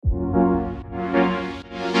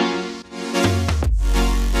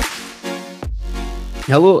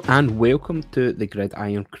Hello and welcome to the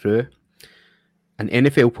Irn-Cru, an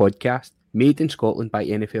NFL podcast made in Scotland by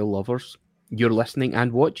NFL lovers. You're listening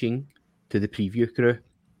and watching to the Preview Crew.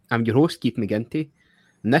 I'm your host, Keith McGinty,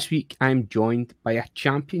 and this week I'm joined by a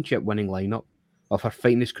championship-winning lineup of our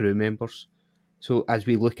finest crew members. So as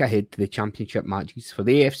we look ahead to the championship matches for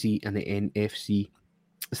the AFC and the NFC,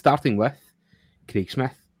 starting with Craig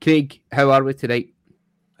Smith. Craig, how are we tonight?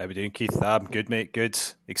 How we doing, Keith? I'm good, mate. Good.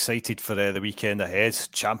 Excited for the weekend ahead.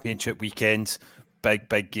 Championship weekend.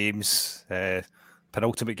 Big games.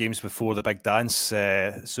 Penultimate games before the big dance,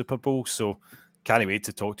 Super Bowl. So can't wait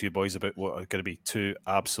to talk to you boys about what are going to be two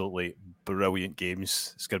absolutely brilliant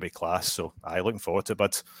games. It's going to be class. So I'm looking forward to it,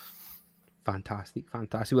 bud. Fantastic.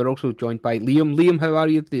 We're also joined by Liam. Liam, how are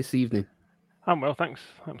you this evening? I'm well, thanks.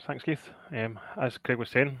 Thanks, Keith. As Craig was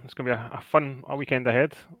saying, it's going to be a fun weekend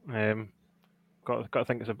ahead. Got to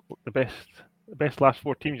think it's the best last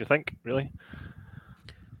four teams. You think, really?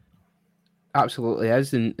 Absolutely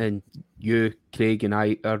is, and you, Craig, and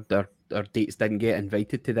I, our dates didn't get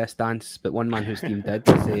invited to this dance, but one man whose team did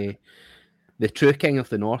is the true king of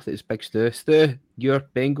the north. It's Big Stu. Stu, your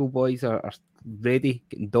Bengal boys are ready,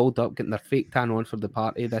 getting dolled up, getting their fake tan on for the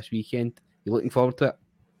party this weekend. You looking forward to it?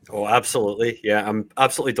 Oh, absolutely. Yeah, I'm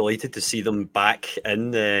absolutely delighted to see them back in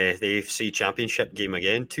the AFC Championship game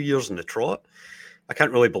again, 2 years in the trot. I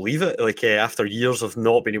can't really believe it. After years of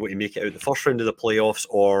not being able to make it out the first round of the playoffs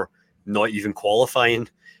or not even qualifying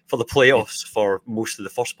for the playoffs for most of the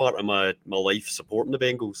first part of my life supporting the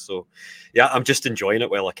Bengals. So, yeah, I'm just enjoying it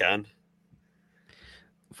while I can.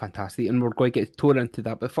 Fantastic. And we're going to get torn into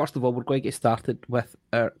that. But first of all, we're going to get started with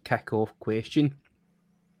our kick-off question.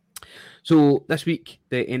 So this week,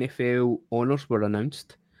 the NFL honours were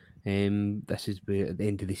announced. This is where at the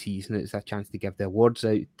end of the season, it's a chance to give the awards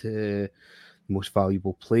out to most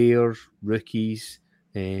valuable players, rookies,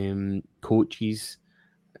 coaches.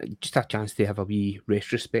 Just a chance to have a wee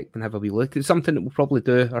retrospect and have a wee look. It's something that we'll probably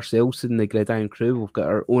do ourselves in the Irn-Cru. We've got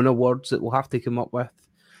our own awards that we'll have to come up with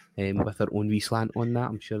our own wee slant on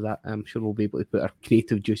that. I'm sure we'll be able to put our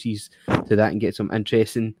creative juices to that and get some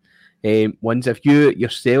interesting ones. If you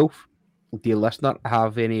yourself, dear listener,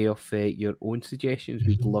 have any of your own suggestions,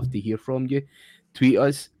 we'd love to hear from you. Tweet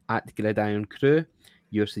us at Irn-Cru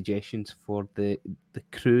your suggestions for the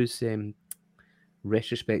crew's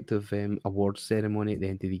retrospective awards ceremony at the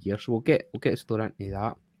end of the year. So we'll get started into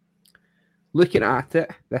that. Looking at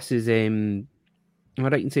it, this is am I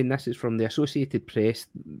right in saying this is from the Associated Press?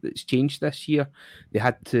 That's changed this year. They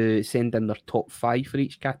had to send in their top 5 for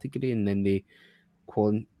each category, and then they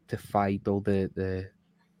quantified all the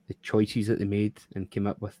choices that they made and came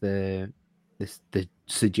up with the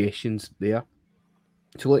suggestions there.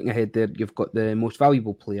 So looking ahead there, you've got the most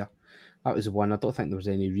valuable player. That was the one. I don't think there was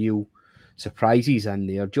any real surprises in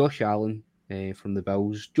there. Josh Allen from the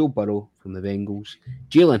Bills, Joe Burrow from the Bengals,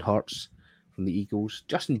 Jalen Hurts from the Eagles,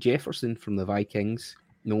 Justin Jefferson from the Vikings,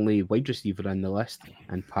 the only wide receiver in the list,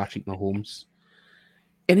 and Patrick Mahomes.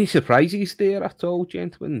 Any surprises there at all,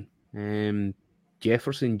 gentlemen?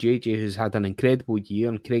 Jefferson, JJ, who's had an incredible year,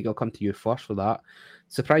 and Craig, I'll come to you first for that.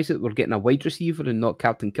 Surprised that we're getting a wide receiver and not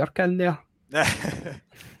Captain Kirk in there?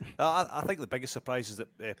 I think the biggest surprise is that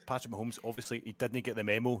Patrick Mahomes, obviously, he didn't get the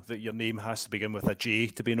memo that your name has to begin with a J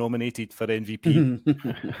to be nominated for MVP.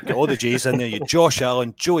 Get all the J's in there. You Josh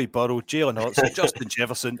Allen, Joey Burrow, Jalen Hurts, Justin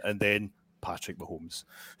Jefferson, and then Patrick Mahomes,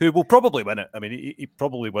 who will probably win it. I mean, he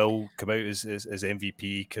probably will come out as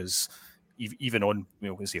MVP because even on,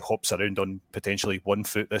 as he hops around on potentially 1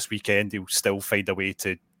 foot this weekend, he'll still find a way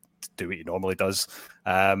to do what he normally does.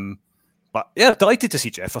 But yeah, delighted to see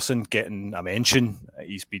Jefferson getting a mention.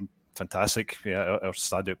 He's been fantastic, our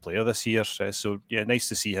standout player this year. So yeah, nice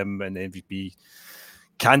to see him an MVP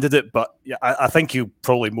candidate. But yeah, I think he'll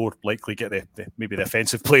probably more likely get maybe the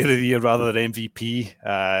offensive player of the year rather than MVP.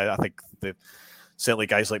 I think certainly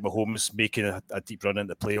guys like Mahomes making a deep run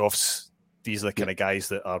into the playoffs, these are the kind of guys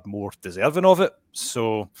that are more deserving of it.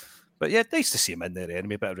 So, but yeah, nice to see him in there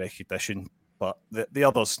anyway, a bit of recognition. But the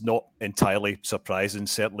others not entirely surprising.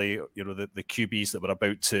 Certainly, the QBs that we're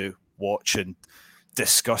about to watch and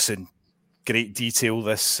discuss in great detail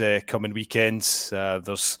this coming weekend.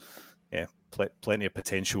 There's plenty of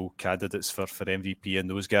potential candidates for MVP in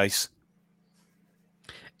those guys.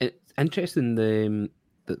 It's interesting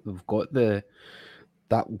that we've got that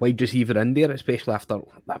wide receiver in there, especially after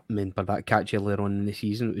that catch earlier on in the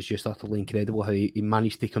season. It was just utterly incredible how he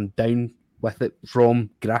managed to come down with it from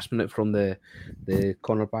grasping it from the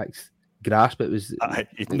cornerback's grasp. It was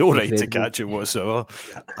no right to catch it whatsoever.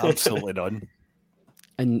 Absolutely none.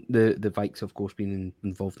 And the Vikes, of course, been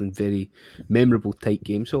involved in very memorable tight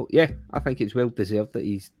games. So, yeah, I think it's well deserved that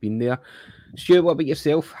he's been there. Stuart, what about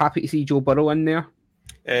yourself? Happy to see Joe Burrow in there?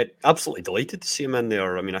 Absolutely delighted to see him in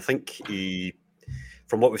there. I mean, I think he,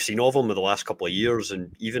 from what we've seen of him in the last couple of years,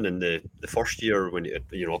 and even in the first year when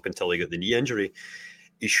up until he got the knee injury,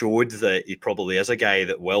 he showed that he probably is a guy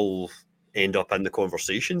that will end up in the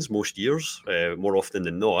conversations most years, more often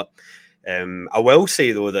than not. I will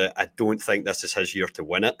say, though, that I don't think this is his year to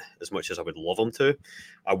win it as much as I would love him to.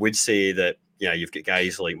 I would say that, you've got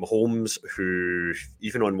guys like Mahomes, who,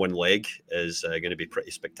 even on one leg, is going to be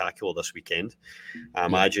pretty spectacular this weekend, I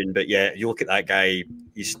imagine. But you look at that guy,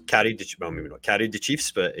 he's carried maybe not carried the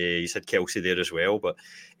Chiefs, but he's had Kelsey there as well. But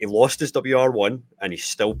he lost his WR1, and he's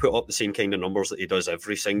still put up the same kind of numbers that he does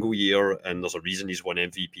every single year. And there's a reason he's won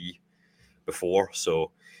MVP before.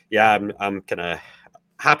 So, I'm kind of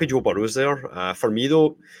happy Joe Burrow's there. For me,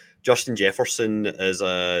 though, Justin Jefferson is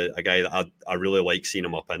a guy that I really like seeing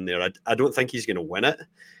him up in there. I don't think he's going to win it.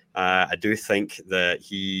 I do think that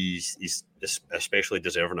he's especially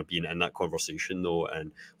deserving of being in that conversation, though,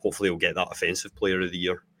 and hopefully he'll get that Offensive Player of the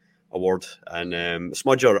Year award. And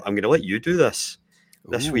Smudger, I'm going to let you do this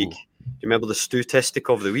week. Do you remember the Statistic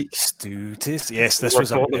of the Week? Yes, this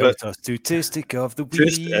was about a Statistic of the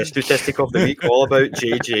Week. Statistic of the Week, all about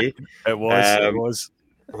JJ. It was.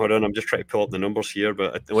 Hold on, I'm just trying to pull up the numbers here,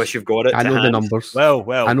 but unless you've got it, I know the numbers. Well,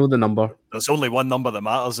 I know the number. There's only one number that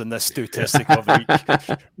matters in this Statistic of the Week. Right?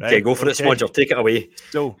 Okay, go for it, Smudger. Take it away.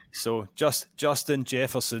 So Justin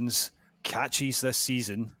Jefferson's catches this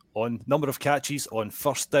season, on number of catches on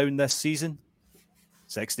first down this season,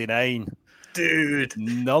 69. Dude.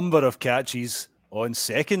 Number of catches on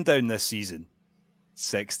second down this season,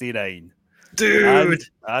 69. Dude.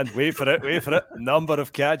 And wait for it. Number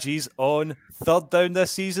of catches on third down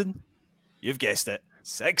this season, you've guessed it,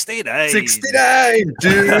 69. 69,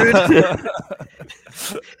 dude.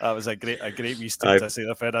 That was a great wee statistic.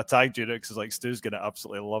 I tagged you because like Stu's going to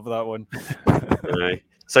absolutely love that one. Aye.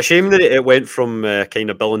 It's a shame that it went from kind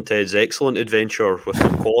of Bill and Ted's Excellent Adventure with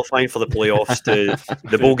them qualifying for the playoffs to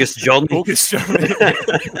the bogus journey.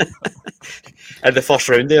 In the first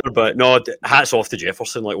round there. But no, hats off to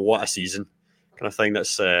Jefferson. Like, what a season. Kind of thing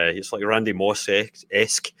that's it's like Randy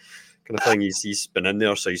Moss-esque kind of thing. He's been in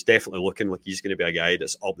there, so he's definitely looking like he's going to be a guy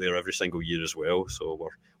that's up there every single year as well. So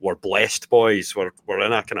we're blessed, boys. We're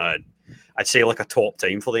in a kind of, I'd say, like a top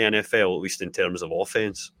time for the NFL, at least in terms of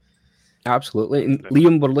offense. Absolutely. And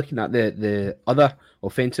Liam, we're looking at the other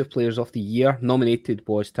offensive players of the year. Nominated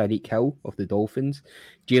was Tyreek Hill of the Dolphins,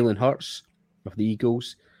 Jalen Hurts of the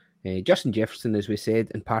Eagles, Justin Jefferson, as we said,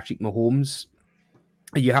 and Patrick Mahomes.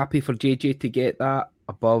 Are you happy for JJ to get that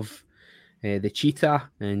above the Cheetah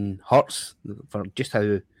and Hurts for just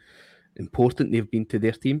how important they've been to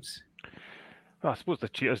their teams? Well, I suppose the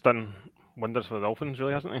Cheetah's done wonders for the Dolphins,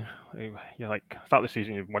 really, hasn't he? You like start the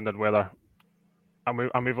season, you've wondered whether a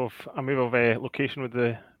move of location would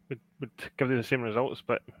give you the same results,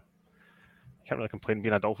 but you can't really complain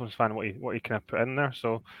being a Dolphins fan what he kind of put in there.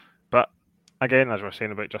 So, but again, as we were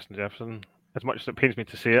saying about Justin Jefferson, as much as it pains me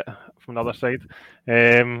to say it from the other side,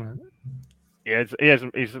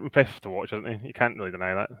 he's impressive to watch, isn't he? You can't really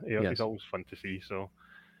deny that. He's always fun to see. So,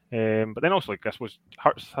 but then also, like, I suppose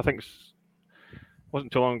Hurts, I think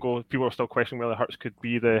wasn't too long ago, people were still questioning whether Hurts could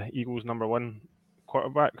be the Eagles' number one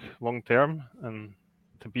quarterback long term, and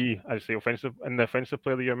to be, as I say, in the offensive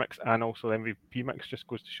player of the year mix and also the MVP mix just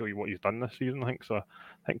goes to show you what he's done this season. I think so. I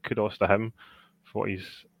think kudos to him for what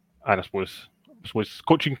he's, and I suppose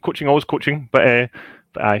coaching always coaching, but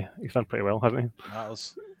aye, he's done pretty well, hasn't he?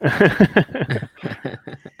 Matters.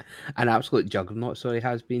 An absolute juggernaut, so he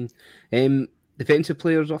has been. Defensive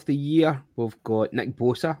players of the year, we've got Nick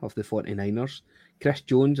Bosa of the 49ers, Chris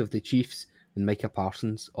Jones of the Chiefs, and Micah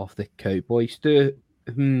Parsons of the Cowboys.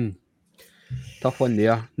 Tough one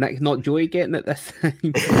there. Nick, not Joey getting it this time.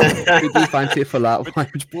 Who do you fancy for that one?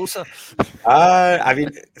 Bosa. I mean,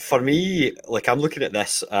 for me, like, I'm looking at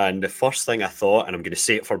this, and the first thing I thought, and I'm going to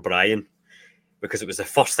say it for Brian, because it was the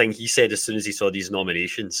first thing he said as soon as he saw these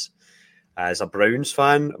nominations. As a Browns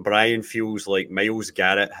fan, Brian feels like Myles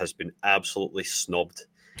Garrett has been absolutely snubbed.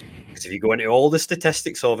 Because if you go into all the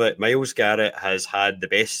statistics of it, Myles Garrett has had the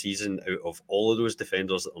best season out of all of those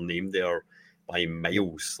defenders that are named there by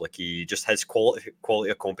miles. Like, he just has quality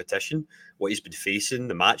of competition, what he's been facing,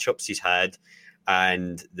 the matchups he's had,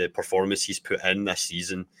 and the performance he's put in this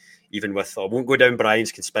season. Even with, I won't go down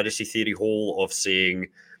Brian's conspiracy theory hole of saying,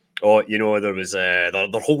 there was they're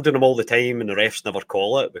holding him all the time and the refs never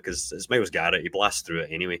call it, because it's Myles Garrett, he blasts through it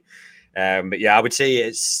anyway. But yeah, I would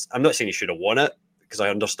say I'm not saying he should have won it, because I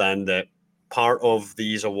understand that part of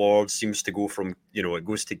these awards seems to go from, it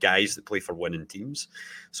goes to guys that play for winning teams.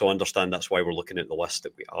 So I understand that's why we're looking at the list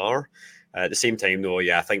that we are. At the same time, though,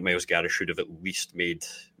 I think Myles Garrett should have at least made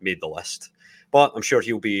the list. But I'm sure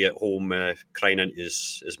he'll be at home crying into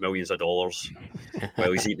his millions of dollars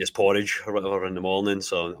while he's eating his porridge or whatever in the morning.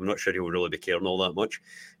 So I'm not sure he'll really be caring all that much.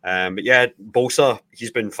 But yeah, Bosa,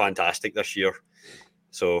 he's been fantastic this year.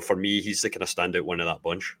 So for me, he's the kind of standout one of that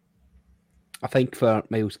bunch. I think for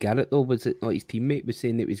Myles Garrett, though, was it not his teammate was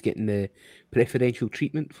saying that he was getting the preferential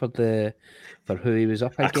treatment for who he was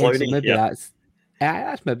up against? Clowney, so maybe yeah.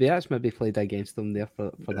 that's maybe played against them there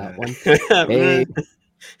for that one.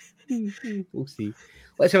 We'll see.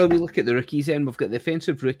 Let's have a wee look at the rookies then. We've got the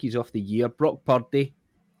defensive rookies of the year. Brock Purdy,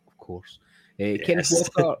 of course. Kenneth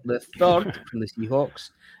Walker, the third from the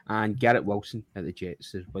Seahawks, and Garrett Wilson at the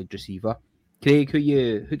Jets as wide receiver. Craig, who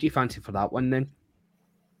do you fancy for that one then?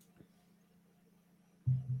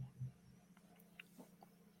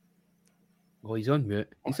 Oh, he's on mute.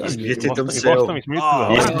 He's muted himself. He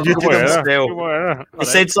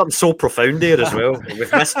said something so profound there as well.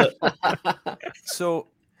 We've missed it. So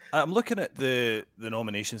I'm looking at the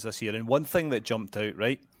nominations this year, and one thing that jumped out,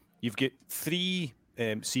 right? You've got 3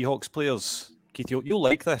 Seahawks players. Keith, you'll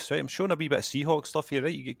like this, right? I'm showing a wee bit of Seahawks stuff here,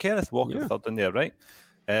 right? You get Kenneth Walker third in there, right?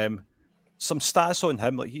 Some stats on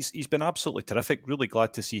him, like he's been absolutely terrific. Really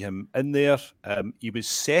glad to see him in there. He was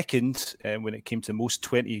second when it came to most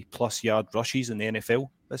 20+ yard rushes in the NFL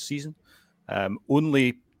this season,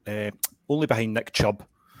 only behind Nick Chubb,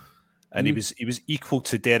 and he was equal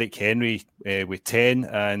to Derrick Henry with 10.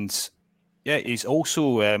 And yeah, he's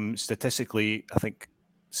also statistically, I think,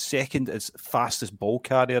 second as fastest ball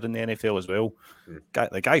carrier in the NFL as well.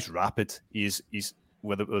 The guy's rapid. He's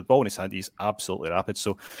with the ball in his hand, he's absolutely rapid.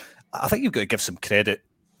 So I think you've got to give some credit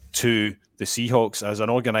to the Seahawks as an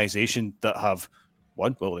organization that have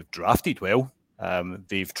they've drafted well,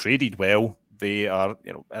 they've traded well, they are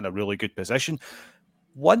in a really good position.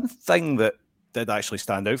 One thing that did actually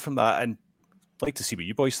stand out from that, and I'd like to see what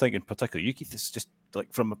you boys think, in particular you, Keith, is just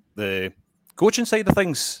like from the coaching side of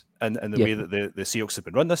things and the way that the Seahawks have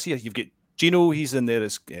been run this year. You've got Geno, he's in there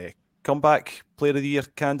as comeback player of the year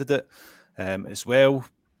candidate as well.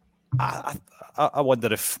 I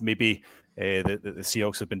wonder if maybe the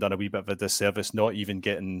Seahawks have been done a wee bit of a disservice not even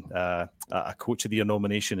getting a Coach of the Year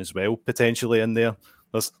nomination as well, potentially in there.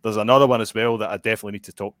 There's another one as well that I definitely need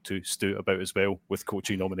to talk to Stu about as well with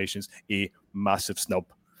coaching nominations, a massive snub,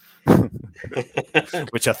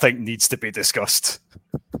 which I think needs to be discussed.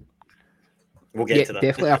 We'll get to that.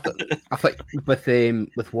 Definitely. I think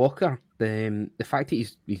with Walker, the fact that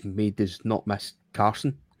he's made does not miss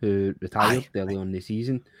Carson, who retired early on in the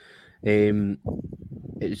season.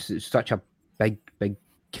 It's such a big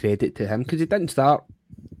credit to him because he didn't start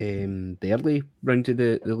the early rounds of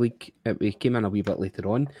the league. He came in a wee bit later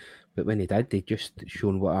on, but when he did, they just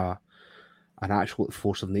shown what an actual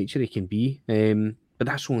force of nature he can be. But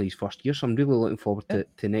that's only his first year, so I'm really looking forward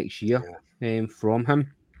to next year from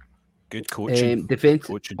him. Good coaching.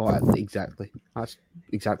 Coaching. Oh, exactly. That's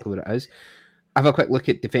exactly what it is. Have a quick look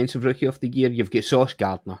at defensive rookie of the year. You've got Sauce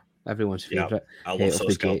Gardner, everyone's favourite, I love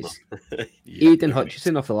Sauce the Gardner. Aiden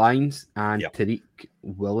Hutchinson of the Lions and Tariq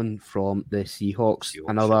Woolen from the Seahawks.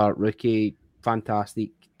 Another rookie,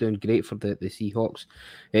 fantastic, doing great for the Seahawks.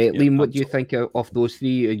 Liam, what do you think of those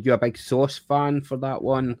 3? Are you a big Sauce fan for that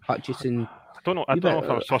one? Hutchinson? I don't know if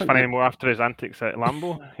I'm a Sauce fan anymore after his antics at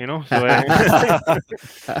Lambeau,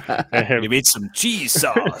 So, he made some cheese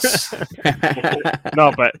sauce.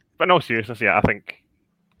 No, but no seriousness, I think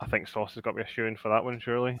Sauce has got to be a shoo-in for that one,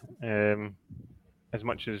 surely. As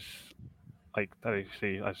much as, like I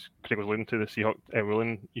say, as Craig was alluding to, the Seahawks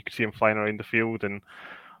ruling, you could see him flying around the field, and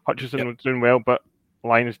Hutchinson was doing well, but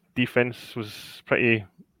Lions' defense was pretty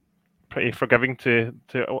forgiving to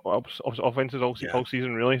offenses all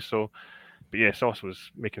season, really. So. But yeah, Sauce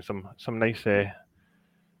was making some nice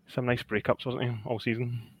breakups, wasn't he, all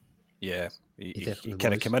season? Yeah, he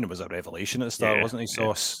kind of came in and was a revelation at the start, wasn't he,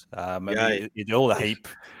 Sauce? He did all the hype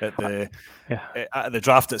at the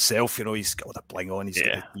draft itself. He's got all the bling on. He's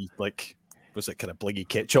got like, was it kind of blingy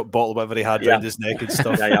ketchup bottle, whatever he had around his neck and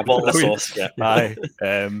stuff. A bottle of sauce.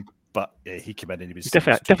 But he came in and he was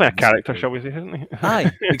definitely a character, shall we say, isn't he? Aye,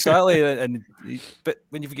 exactly. But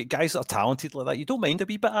when you've got guys that are talented like that, you don't mind a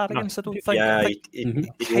wee bit of arrogance. I don't think. Yeah, he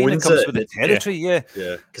kind of comes with the territory. Yeah.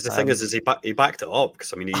 Because the thing is he backed it up.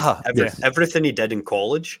 Because I mean, everything he did in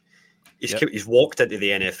college, he's walked into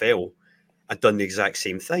the NFL and done the exact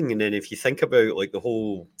same thing. And then if you think about like the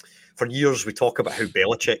whole. For years, we talk about how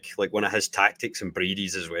Belichick, like one of his tactics and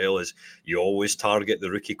Brady's as well, is you always target the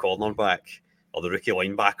rookie cornerback or the rookie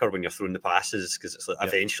linebacker when you're throwing the passes, because it's like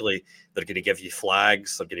eventually they're going to give you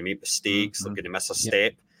flags, they're going to make mistakes, they're going to miss a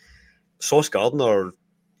step. Sauce Gardner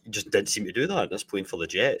just didn't seem to do that at this point for the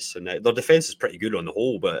Jets, and their defense is pretty good on the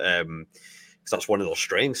whole, but because that's one of their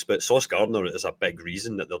strengths. But Sauce Gardner is a big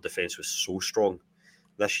reason that their defense was so strong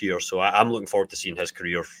this year. So I'm looking forward to seeing his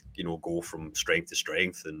career, go from strength to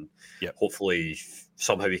strength, and hopefully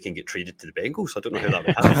somehow he can get traded to the Bengals. I don't know how that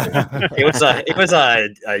would happen. He was a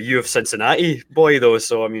U of Cincinnati boy though,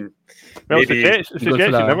 so I mean, maybe it's the Jets. You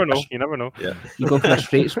never know. You never know. Yeah, you go for a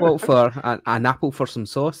straight spot for an apple for some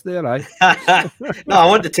sauce there, right? No, I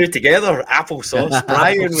want the two together. Applesauce.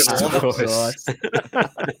 Brian with sauce.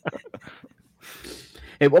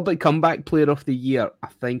 What about comeback player of the year? I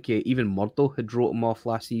think even Murdo had wrote him off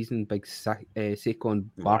last season. Big Saquon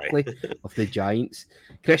Barkley of the Giants.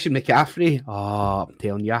 Christian McCaffrey. Oh, I'm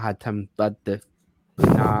telling you, I had him. Got the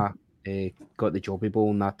Jobby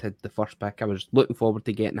Bowl and that had the first pick. I was looking forward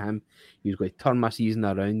to getting him. He was going to turn my season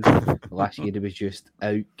around. Last year, he was just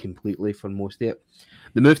out completely for most of it.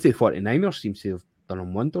 The move to the 49ers seems to have done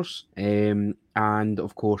him wonders. And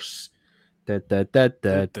of course, Big Geno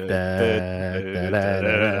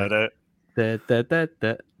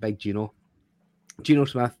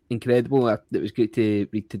Smith, incredible. It was great to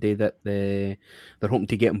read today that they're hoping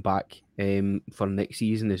to get him back for next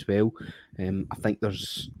season as well. I think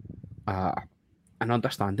there's an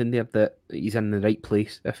understanding there that he's in the right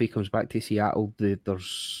place if he comes back to Seattle.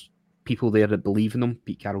 There's people there that believe in him.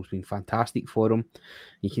 Pete Carroll's been fantastic for him.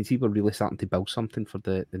 You can see we're really starting to build something for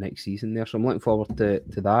the next season there. So I'm looking forward to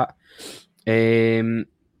that.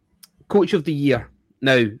 Coach of the year.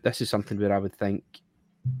 Now, this is something where I would think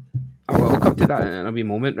I'll come to that in a wee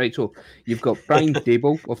moment, right? So you've got Brian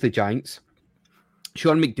Daboll of the Giants,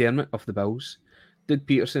 Sean McDermott of the Bills, Doug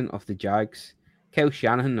Peterson of the Jags, Kyle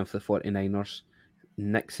Shanahan of the 49ers,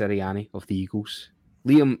 Nick Sirianni of the Eagles.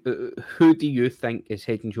 Liam, who do you think is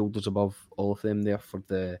head and shoulders above all of them there for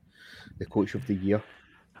the coach of the year?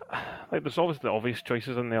 Like, there's always the obvious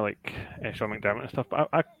choices in there, like Sean McDermott and stuff, but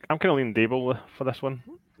I'm kind of leaning Daboll for this one.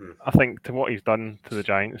 I think to what he's done to the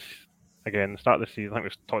Giants, again, start of the season, I think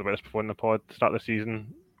we've talked about this before in the pod, start of the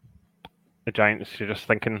season, the Giants, you're just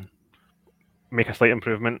thinking, make a slight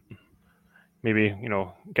improvement, maybe,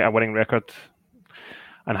 get a winning record,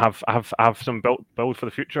 and have some build for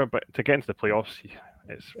the future, but to get into the playoffs,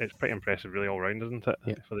 it's pretty impressive really all round, isn't it,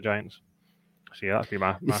 for the Giants? So yeah, that'd be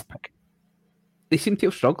my pick. They seem to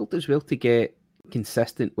have struggled as well to get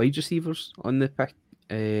consistent wide receivers on the pick,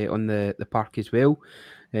 on the park as well.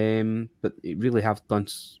 But they really have done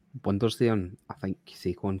wonders there, and I think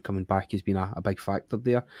Saquon coming back has been a big factor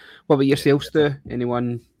there. What about yourself, Stu?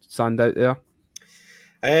 Anyone stand out there?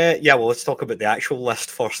 Well, let's talk about the actual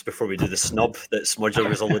list first before we do the snub that Smudger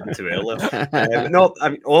was alluding to earlier. No, I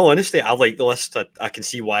mean, all honesty, I like the list. I can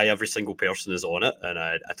see why every single person is on it, and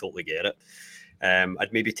I totally get it.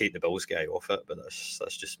 I'd maybe take the Bills guy off it, but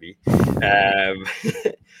that's just me.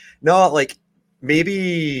 No, like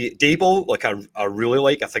maybe Daboll, like I really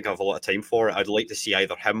like. I think I have a lot of time for it. I'd like to see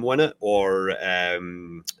either him win it or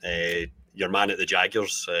your man at the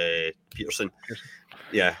Jaguars, Peterson.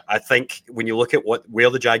 Yeah, I think when you look at where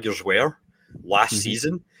the Jaguars were last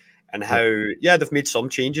season and how, they've made some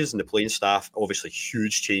changes in the playing staff, obviously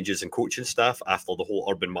huge changes in coaching staff after the whole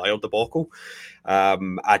Urban Meyer debacle.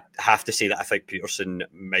 I have to say that I think Peterson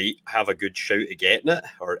might have a good shout at getting it,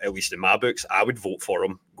 or at least in my books, I would vote for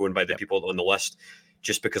him, going by the people on the list,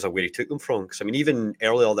 just because of where he took them from. Because, I mean, even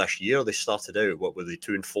earlier this year, they started out, what were they,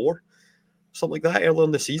 2-4? Something like that earlier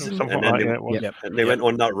in the season. Something and then they went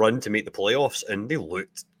on that run to make the playoffs, and they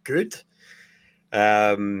looked good.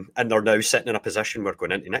 And they're now sitting in a position where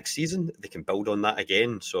going into next season, they can build on that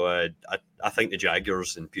again. So I think the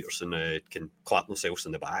Jaguars and Peterson can clap themselves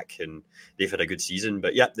in the back, and they've had a good season.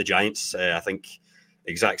 But yeah, the Giants, I think,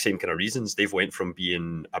 exact same kind of reasons. They've went from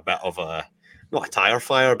being a bit of not a tire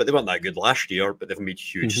fire, but they weren't that good last year, but they've made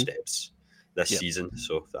huge steps this season.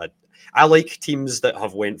 So I like teams that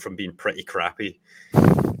have went from being pretty crappy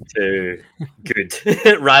to good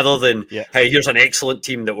rather than hey, here's an excellent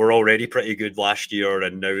team that were already pretty good last year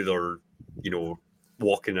and now they're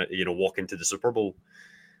walking to the Super Bowl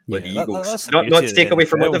like the Eagles. Not to take away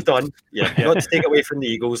from what they've done. Not to take away from the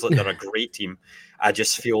Eagles, like they're a great team. I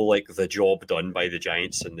just feel like the job done by the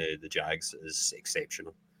Giants and the Jags is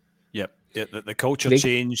exceptional. The culture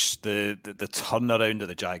change, the turnaround of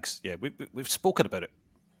the Jags. We've spoken about it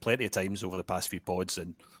plenty of times over the past few pods,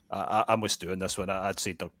 and I'm with Stu on this one. I'd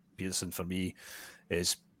say Doug Peterson for me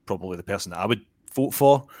is probably the person that I would vote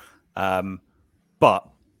for. But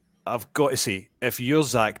I've got to say, if you're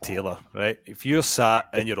Zach Taylor, right, if you're sat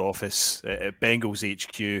in your office at Bengals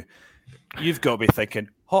HQ, you've got to be thinking,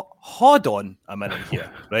 hold on a minute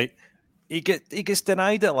here, right? He gets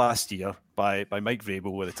denied it last year by Mike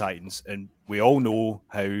Vrabel with the Titans, and we all know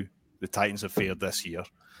how the Titans have fared this year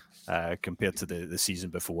compared to the season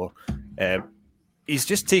before. He's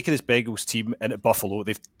just taken his Bengals team into Buffalo.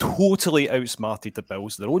 They've totally outsmarted the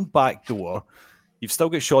Bills, their own back door. You've still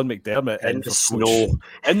got Sean McDermott in the snow.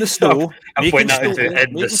 In the snow. Making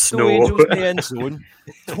the snow. Angels in the end zone.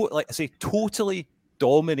 Like I say, totally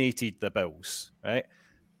dominated the Bills, right?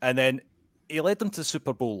 And then he led them to the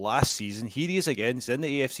Super Bowl last season. Here he is again. He's in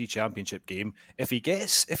the AFC Championship game. If he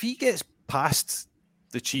gets past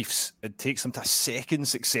the Chiefs and takes them to a second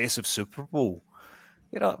successive Super Bowl,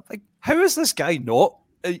 like, how is this guy not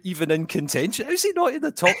even in contention? How is he not in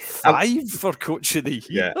the top 5 for Coach of the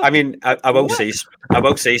Year? Yeah, I mean, I will say,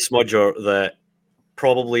 Smudger, that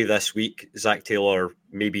probably this week Zach Taylor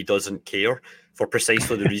maybe doesn't care for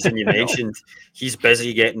precisely the reason you mentioned. He's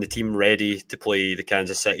busy getting the team ready to play the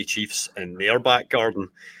Kansas City Chiefs in their back garden,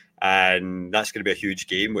 and that's going to be a huge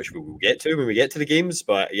game, which we will get to when we get to the games.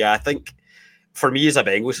 But yeah, I think for me as a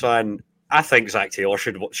Bengals fan, I think Zach Taylor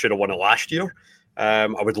should have won it last year. I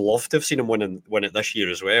would love to have seen him win it this year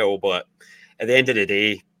as well, but at the end of the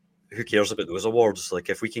day, who cares about those awards? Like,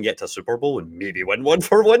 if we can get to a Super Bowl and maybe win one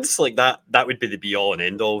for once, like that would be the be all and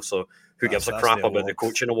end all. So who gives a crap about the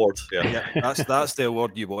coaching award? Yeah, that's the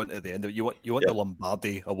award you want at the end of it. You want the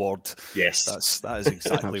Lombardi award. Yes, that is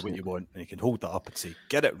exactly what you want, and you can hold that up and say,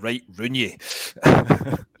 "Get it right, Rooney."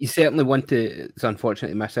 You certainly want to. It's unfortunate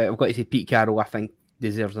to miss out. I've got to say, Pete Carroll, I think,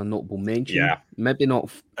 deserves a notable mention. Yeah, maybe not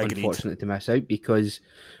Agreed. Unfortunate to miss out because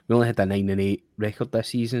we only had a 9-8 record this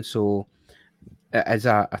season, so it is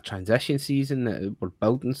a transition season that we're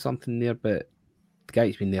building something there. But the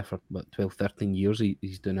guy's been there for 12, 13 years.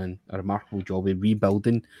 He's doing a remarkable job of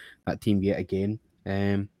rebuilding that team yet again.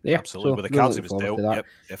 Yeah, absolutely. So with the cards he was dealt, yep,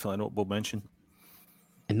 definitely a notable mention.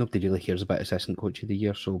 And nobody really cares about assistant coach of the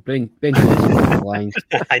year. So Ben Lions,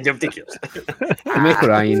 nobody cares. Michael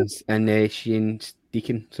Ryans and Shane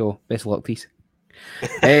Deacon. So best of luck, please.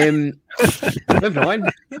 Moving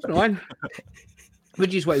on. Where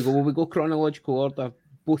do you want to go? Will we go chronological order?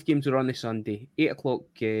 Both games are on the Sunday. 8 o'clock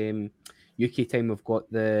UK time, we've got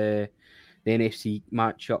the NFC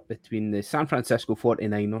matchup between the San Francisco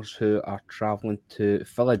 49ers, who are travelling to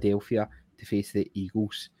Philadelphia to face the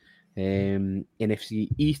Eagles. NFC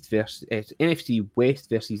West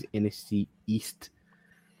versus NFC East.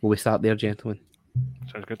 Will we start there, gentlemen?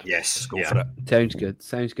 Sounds good. Yes, Let's go for it.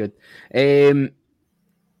 Sounds good.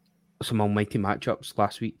 Some almighty matchups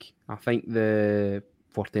last week. I think the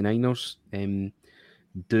 49ers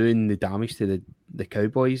doing the damage to the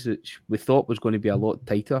Cowboys, which we thought was going to be a lot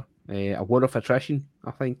tighter. A war of attrition,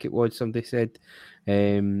 I think it was, somebody said.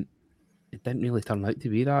 It didn't really turn out to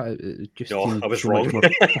be that. It just I was wrong.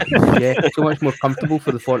 So much more comfortable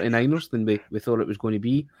for the 49ers than we thought it was going to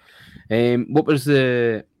be. What was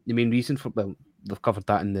the main reason for... Well, we've covered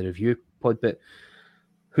that in the review pod, but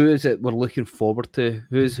who is it we're looking forward to?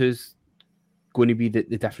 Who's going to be the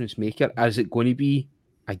difference maker? Is it going to be,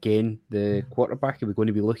 again, the quarterback? Are we going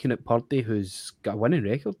to be looking at Purdy, who's got a winning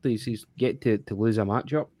record? He's yet to lose a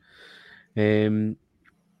matchup.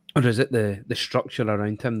 Or is it the structure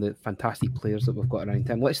around him, the fantastic players that we've got around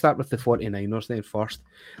him? Let's start with the 49ers then first.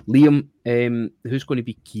 Liam, who's going to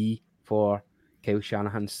be key for Kyle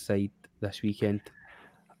Shanahan's side this weekend?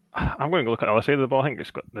 I'm going to look at the other side of the ball. I think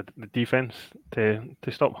it's got the defense to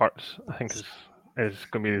stop Hurts. I think is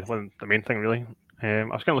going to be the main thing, really. I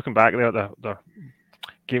was kind of looking back there at the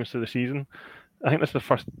games through the season. I think this is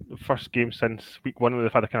the first game since week 1 where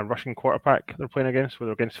they've had a kind of rushing quarterback they're playing against, where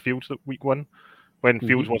they're against Fields at week 1, when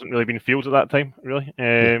Fields wasn't really being Fields at that time, really.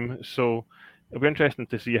 So it'll be interesting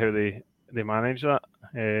to see how they manage that.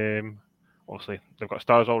 Obviously, they've got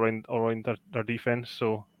stars all around their defense,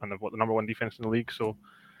 so, and they've got the number 1 defense in the league. So,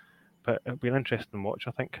 but it'll be an interesting watch,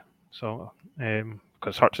 I think. So,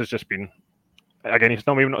 because Hurts has just been, again, he's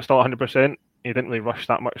maybe not still 100%. He didn't really rush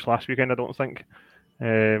that much last weekend, I don't think.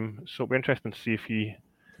 So it'll be interesting to see if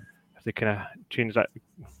they kind of change that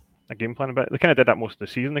game plan a bit. They kind of did that most of the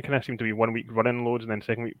season. They kind of seem to be 1 week running loads and then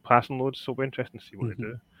second week passing loads. So it'll be interesting to see what they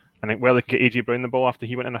do. And I think they get AJ Brown the ball after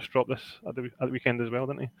he went in a strop this at the weekend as well,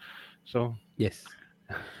 didn't he? So yes.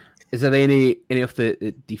 Is there any of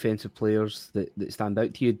the defensive players that stand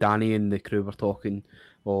out to you? Danny and the crew were talking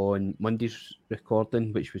on Monday's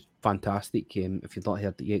recording, which was fantastic. If you've not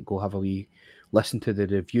heard it yet, go have a wee listen to the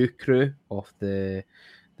review crew of the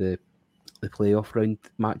playoff round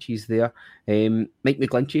matches there. Mike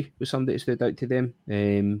McGlinchey was somebody that stood out to them,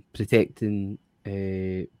 protecting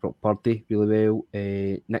Brock Purdy really well.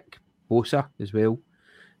 Nick Bosa as well.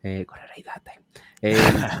 Got it right that time.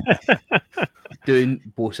 Doing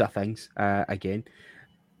both of things again.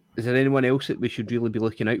 Is there anyone else that we should really be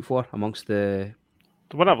looking out for amongst the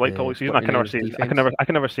one I've liked all season? I can never say. defense? I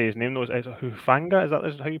can never say his name. Though, is Hufanga? Is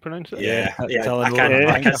that how you pronounce it? Yeah, Talanoa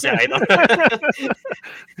I can't say either.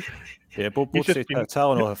 Yeah, both say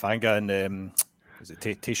Talanoa Hufanga and is it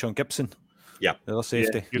Tayshaun Gibson? Yeah, the other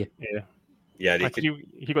safety. Yeah, he got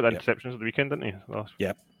the interceptions at the weekend, didn't he?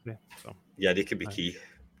 They could be key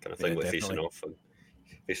kind of thing with facing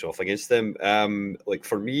off against them. Like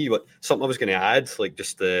for me, something I was going to add, like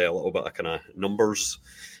just a little bit of kind of numbers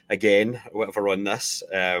again, whatever on this.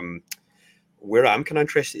 Where I'm kind of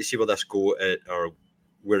interested to see where this or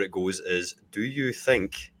where it goes is, do you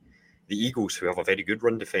think the Eagles, who have a very good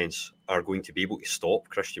run defense, are going to be able to stop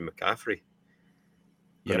Christian McCaffrey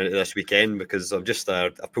this weekend? Because I've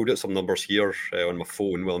pulled out some numbers here on my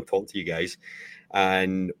phone while I'm talking to you guys,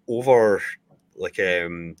 and over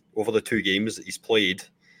the 2 games that he's played,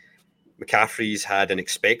 McCaffrey's had an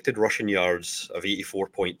expected rushing yards of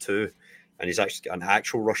 84.2, and he's actually got an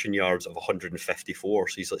actual rushing yards of 154.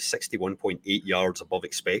 So he's like 61.8 yards above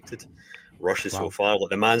expected rushes so far. Like,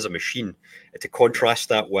 the man's a machine. To contrast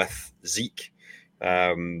that with Zeke,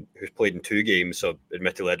 who's played in 2 games. So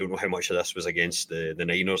admittedly, I don't know how much of this was against the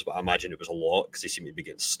Niners, but I imagine it was a lot because he seemed to be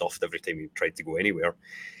getting stuffed every time he tried to go anywhere.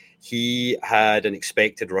 He had an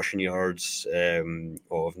expected rushing yards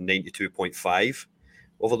of 92.5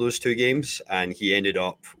 over those 2 games, and he ended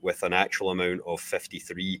up with an actual amount of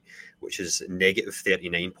 53, which is negative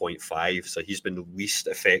 39.5. So he's been the least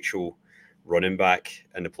effectual running back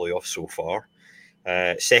in the playoffs so far.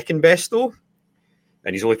 Second best, though,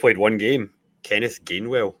 and he's only played 1 game, Kenneth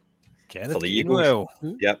Gainwell for the Eagles.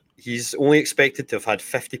 Yep, he's only expected to have had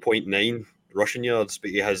 50.9 rushing yards,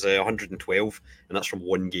 but he has 112, and that's from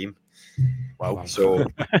 1 game. Wow. So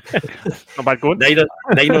not bad going.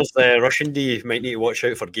 Niners rushing D might need to watch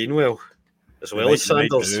out for Gainwell as well as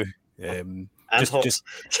Sanders.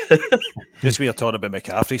 Just we are talking about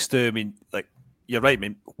McCaffrey, Stu. I mean, like, you're right. I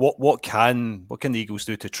mean, what can the Eagles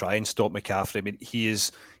do to try and stop McCaffrey? I mean,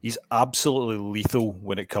 he's absolutely lethal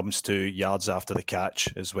when it comes to yards after the catch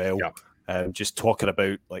as well. Yeah. Just talking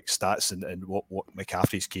about like stats and what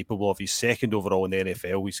McCaffrey's capable of. He's second overall in the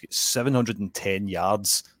NFL. He's got 710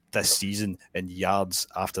 yards this season in yards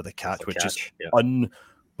after the catch, which is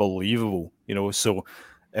unbelievable. So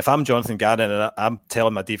if I'm Jonathan Gannon and I'm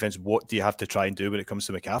telling my defense, what do you have to try and do when it comes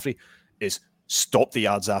to McCaffrey, is stop the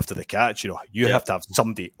yards after the catch. You have to have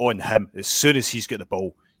somebody on him as soon as he's got the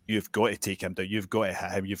ball. You've got to take him down. You've got to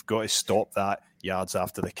hit him. You've got to stop that yards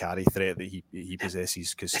after the carry threat that he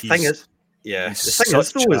possesses. Because I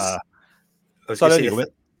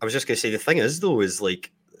was just going to say, the thing is though, is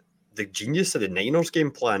like the genius of the Niners game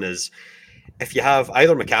plan is, if you have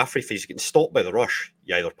either McCaffrey, if he's getting stopped by the rush,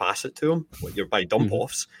 you either pass it to him, you're by dump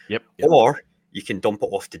offs, or you can dump it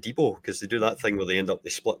off to Debo, because they do that thing where they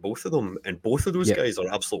split both of them, and both of those guys are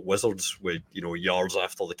absolute wizards with yards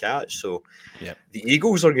after the catch. So the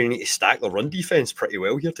Eagles are going to need to stack the run defense pretty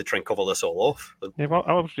well here to try and cover this all off. Yeah, well,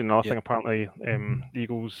 I was doing another thing. Apparently, the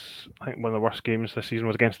Eagles, I think one of the worst games this season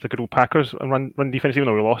was against the good old Packers and run defense, even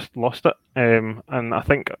though we lost it. And I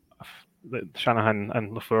think that Shanahan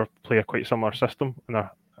and LaFleur play a quite similar system in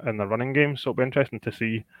their running game. So it'll be interesting to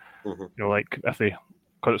see, like if they,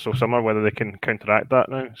 because it's so similar, whether they can counteract that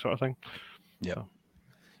now, sort of thing. Yeah.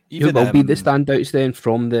 Who will be the standouts then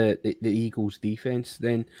from the Eagles defense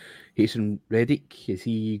then? Hasten Reddick, is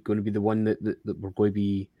he going to be the one that we're going to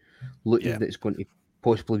be looking that's going to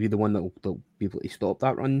possibly be the one that will be able to stop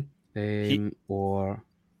that run? Or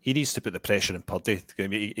he needs to put the pressure on Purdy.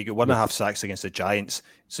 He got 1.5 sacks against the Giants,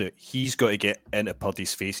 so he's got to get into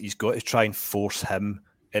Purdy's face. He's got to try and force him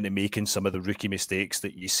into making some of the rookie mistakes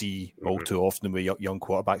that you see all too often with young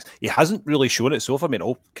quarterbacks. He hasn't really shown it so far. I mean,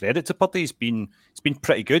 all credit to Purdy. He's been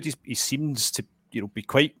pretty good. He seems to be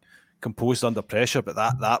quite composed under pressure, but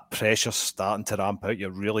that pressure's starting to ramp out.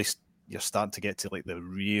 You're starting to get to like the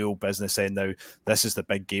real business end now. This is the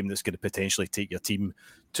big game that's going to potentially take your team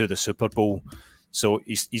to the Super Bowl. So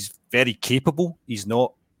he's very capable. He's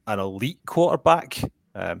not an elite quarterback.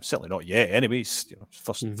 Certainly not yet. Anyways,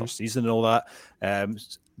 first season and all that.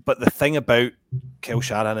 But the thing about Kyle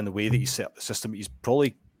Shanahan and the way that he set up the system, he's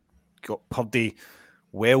probably got Purdy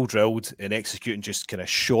well drilled in executing just kind of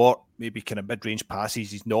short, maybe kind of mid-range passes.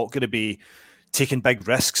 He's not going to be taking big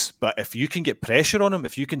risks. But if you can get pressure on him,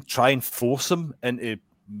 if you can try and force him into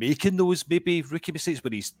making those maybe rookie mistakes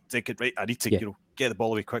where he's thinking, right, I need to get the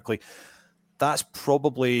ball away quickly, that's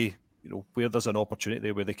probably where there's an opportunity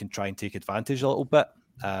there where they can try and take advantage a little bit.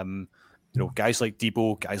 Guys like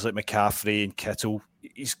Debo, guys like McCaffrey and Kittle,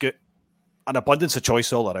 he's got an abundance of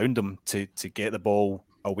choice all around them to get the ball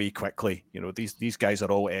away quickly. These guys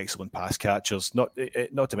are all excellent pass catchers. Not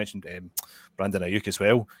to mention Brandon Ayuk as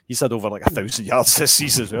well. He's had over 1,000 yards this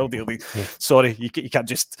season as well. Sorry, you can't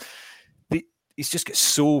just. He's just got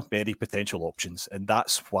so many potential options, and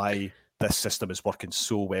that's why this system is working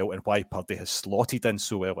so well, and why Purdy has slotted in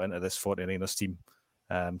so well into this 49ers team.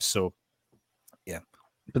 Yeah,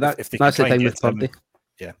 but that's the thing with Purdy.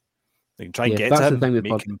 Yeah, they can try and get him,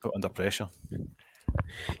 make him put under pressure.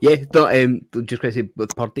 Yeah, just going to say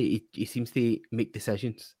with Purdy, he seems to make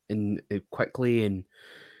decisions quickly, and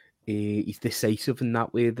he's decisive in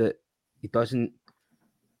that way that he doesn't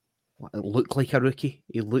look like a rookie.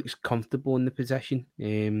 He looks comfortable in the position.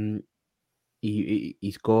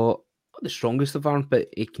 He's got not the strongest of arms, but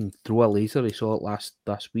he can throw a laser. I saw it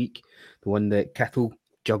last week, the one that Kittle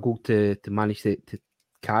juggled to manage to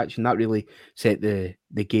catch, and that really set the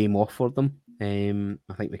game off for them.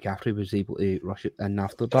 I think McCaffrey was able to rush it in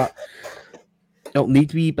after that. It'll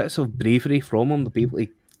need wee bits of bravery from him to be able to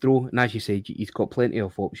throw, and as you said, he's got plenty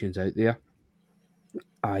of options out there.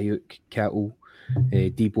 Ayuk, Kittle,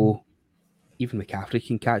 Debo, even McCaffrey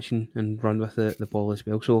can catch and run with the ball as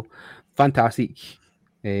well. So fantastic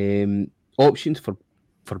options for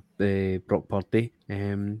Brock Purdy.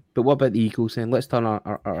 But what about the Eagles then? Let's turn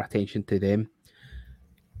our attention to them.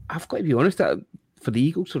 I've got to be honest, for the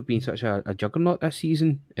Eagles for being such a juggernaut this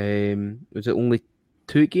season, was it only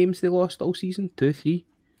 2 games they lost all season? 2, 3?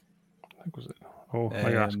 I think was it? Oh,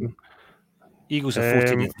 are you asking? Eagles are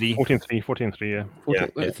 14-3. 14-3,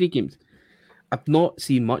 yeah. 3 games. I've not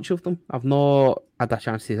seen much of them. I've not had a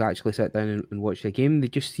chance to actually sit down and watch the game. They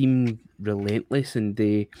just seem relentless, and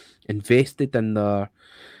they invested in their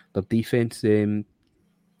defense throughout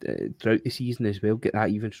the season as well. Get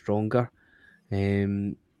that even stronger.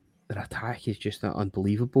 Their attack is just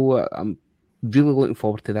unbelievable. I'm really looking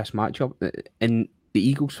forward to this matchup. And the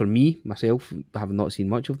Eagles, for me, myself, have not seen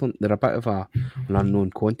much of them. They're a bit of an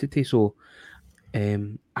unknown quantity. So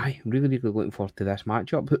I'm really, really looking forward to this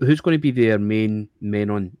matchup. Who's going to be their main men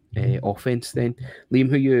on offense then? Liam,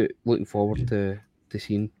 who are you looking forward to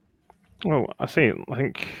seeing? Well, I think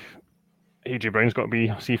AJ Brown's got to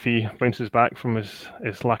be, see if he bounces back from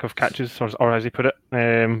his lack of catches, or as he put it.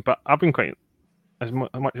 But I've been quite, as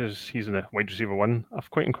much as he's in the wide receiver 1,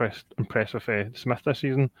 I've quite impressed with Smith this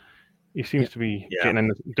season. He seems to be getting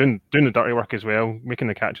in, doing the dirty work as well, making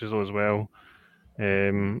the catches as well.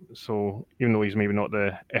 So even though he's maybe not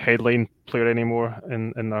a headline player anymore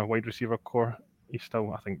in the wide receiver core, he's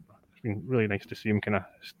still, I think, it's been really nice to see him kind of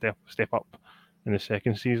step up in the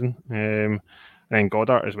second season. And then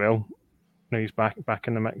Goddard as well. Now he's back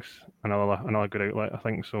in the mix. Another good outlet, I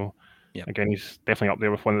think. So again, he's definitely up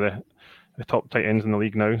there with one of the top tight ends in the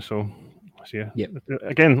league now. So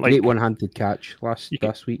again, great one-handed catch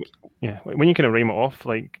last week. Yeah, when you kind of rhyme it off,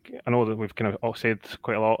 I know that we've kind of all said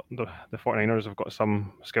quite a lot. The 49ers have got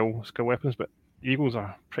some skill weapons, but the Eagles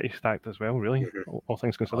are pretty stacked as well, really, all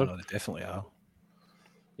things considered. Oh, no, they definitely are.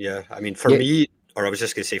 Yeah, I mean, for me, or I was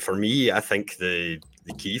just going to say, for me, I think the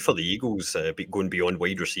key for the Eagles, going beyond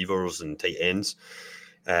wide receivers and tight ends,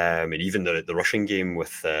 and even the rushing game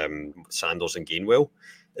with Sanders and Gainwell,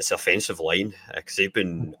 it's the offensive line, because they've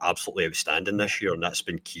been absolutely outstanding this year, and that's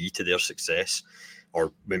been key to their success,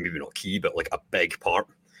 or maybe not key, but a big part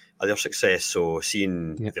of their success. So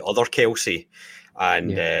seeing the other Kelsey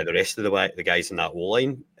and the rest of the guys in that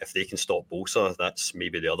O-line, if they can stop Bosa, that's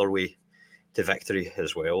maybe the other way to victory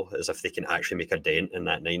as well, as if they can actually make a dent in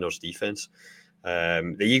that Niners defense.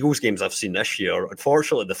 The Eagles games I've seen this year,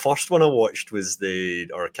 unfortunately, the first one I watched was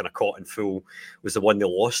caught in full, was the one they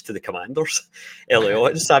lost to the Commanders early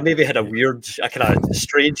on. So I maybe had a kind of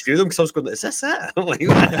strange view of them, because I was going, is this it? But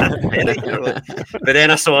then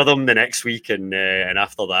I saw them the next week, and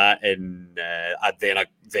after that, and I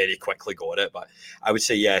very quickly got it. But I would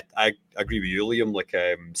say, I agree with you,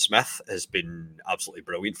 Liam. Smith has been absolutely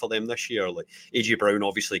brilliant for them this year. AJ Brown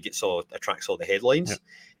obviously attracts all the headlines.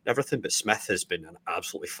 Everything, but Smith has been an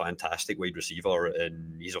absolutely fantastic wide receiver,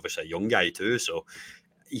 and he's obviously a young guy too, so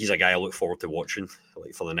he's a guy I look forward to watching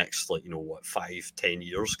for the next 5-10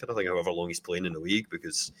 years kind of thing, however long he's playing in the league,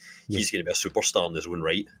 because he's going to be a superstar in his own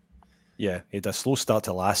right. Yeah, he had a slow start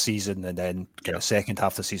to last season, and then the second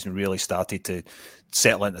half of the season really started to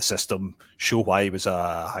settle into the system, show why he was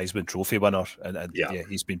a Heisman Trophy winner, and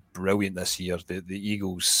he's been brilliant this year. The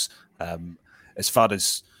Eagles, as far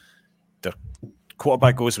as their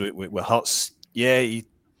quarterback goes with Hurts, he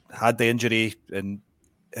had the injury and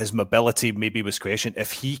his mobility maybe was questioned.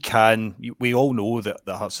 If he can, we all know that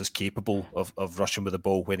Hurts is capable of rushing with the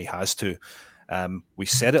ball when he has to. We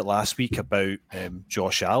said it last week about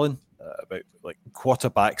Josh Allen, about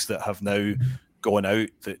quarterbacks that have now gone out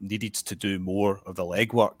that needed to do more of the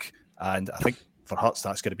legwork. And I think for Hurts,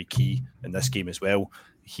 that's going to be key in this game as well.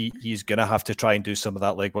 He's going to have to try and do some of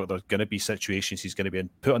that legwork. There's going to be situations he's going to be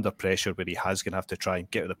put under pressure where he has going to have to try and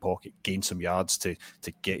get out of the pocket, gain some yards to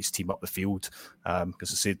get his team up the field.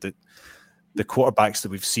 Because I said that the quarterbacks that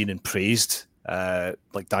we've seen and praised,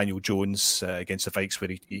 like Daniel Jones against the Vikes,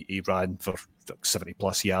 where he ran for 70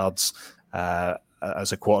 plus yards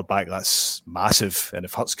as a quarterback, that's massive. And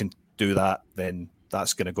if Hurts can do that, then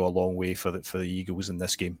that's going to go a long way for the Eagles in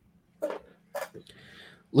this game.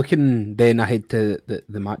 Looking then ahead to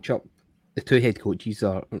the matchup, the two head coaches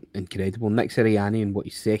are incredible. Nick Sirianni in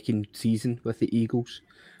his second season with the Eagles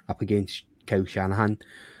up against Kyle Shanahan.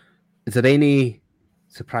 Is there any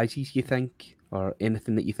surprises you think, or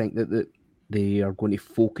anything that you think that they are going to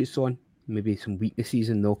focus on? Maybe some weaknesses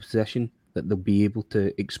in the opposition that they'll be able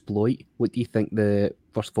to exploit? What do you think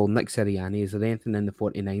first of all, Nick Sirianni, is there anything in the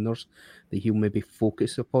 49ers that he'll maybe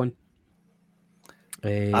focus upon?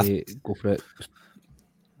 Go for it.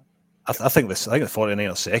 I think the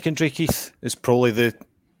 49ers secondary, Keith, is probably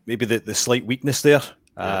the slight weakness there.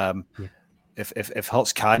 If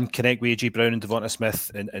Hurts can connect with AJ Brown and Devonta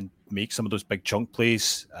Smith and make some of those big chunk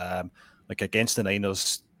plays, like against the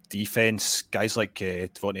Niners defense, guys like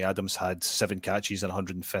Devontae Adams had 7 catches and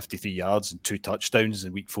 153 yards and 2 touchdowns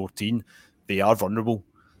in week 14. They are vulnerable.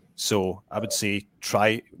 So I would say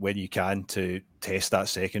try when you can to test that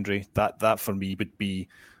secondary. That for me would be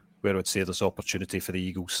where I would say there's opportunity for the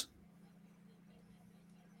Eagles.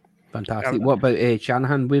 Fantastic. What about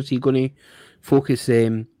Shanahan? Where's he going to focus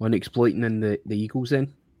on exploiting in the Eagles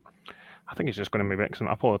then? I think he's just going to be mixing it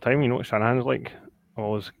up all the time. You know what Shanahan's like?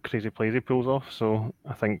 All those crazy plays he pulls off. So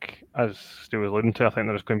I think, as Stu was alluding to, I think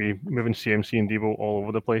there's going to be moving CMC and Debo all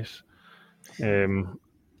over the place.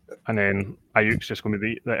 And then Ayuk's just going to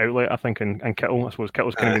be the outlet, I think, and Kittle. I suppose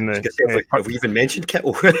Kittle's kind of in the... have we even mentioned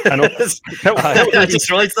Kittle? I know. I just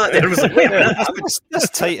realised that there. I was like, wait a minute. This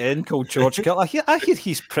tight end called George Kittle, I hear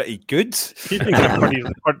he's pretty good. He's been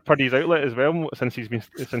good for his outlet as well since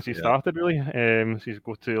he started, really. So he's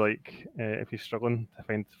go to, like, if he's struggling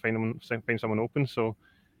to find someone open. So,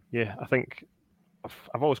 yeah, I think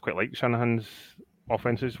I've always quite liked Shanahan's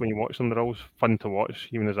offenses. When you watch them, they're always fun to watch,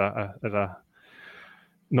 even as a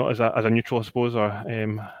not as a neutral, I suppose, or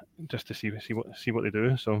just to see what they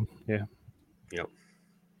do. So yeah.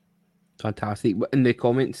 Fantastic. In the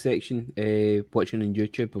comments section, watching on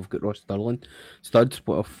YouTube, we've got Ross Sterling. Studs,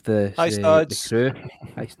 what of the crew?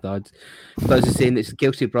 Hi Studs. Studs is saying it's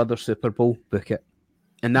Kelsey Brothers Super Bowl, book it.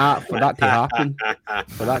 And for that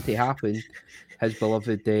to happen, his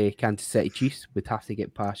beloved Kansas City Chiefs would have to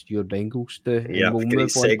get past your Bengals.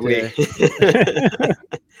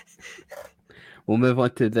 We'll move on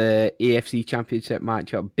to the AFC Championship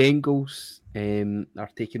matchup. Bengals are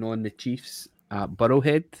taking on the Chiefs at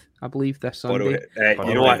Burrowhead, I believe, this Sunday.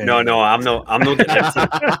 You know what? No, I'm not getting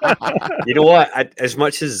You know what? As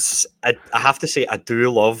much as I have to say, I do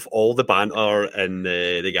love all the banter and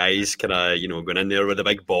the guys kind of going in there with the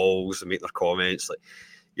big balls and make their comments. Like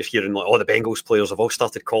you're hearing, like, the Bengals players have all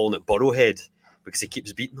started calling it Burrowhead because he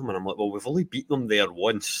keeps beating them, and I'm like, well, we've only beaten them there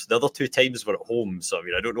once. The other 2 times were at home, so I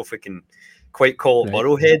mean, I don't know if we can quite call it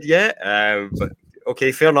Burrowhead yet, but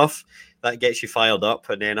okay, fair enough. That gets you fired up.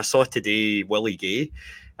 And then I saw today Willie Gay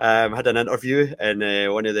had an interview, and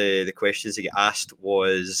one of the questions he got asked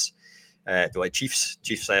was Chiefs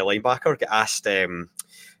linebacker get asked,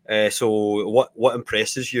 so what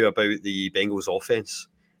impresses you about the Bengals offense?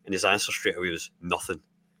 And his answer straight away was nothing.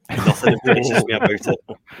 Nothing impresses me about it.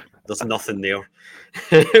 There's nothing there.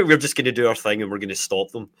 We're just going to do our thing and we're going to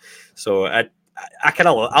stop them. So I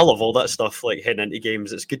love all that stuff, like heading into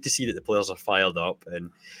games. It's good to see that the players are fired up,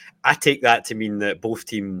 and I take that to mean that both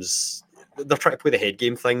teams, they're trying to play the head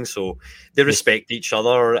game thing, so they respect each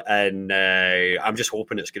other, and I'm just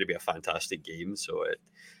hoping it's going to be a fantastic game. So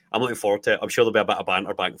I'm looking forward to it. I'm sure there'll be a bit of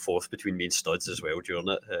banter back and forth between me and Studs as well during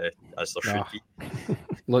it, as there should be.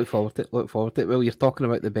 Look forward to it. Well, you're talking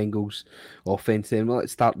about the Bengals offense then. Well,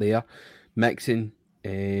 let's start there. Mixon,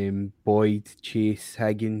 Boyd, Chase,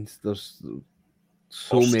 Higgins, there's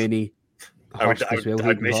so many. I would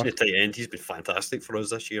mention the tight end. He's been fantastic for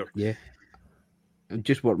us this year. Yeah. I'm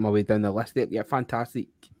just working my way down the list there. Yeah, fantastic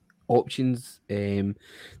options,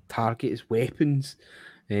 targets, weapons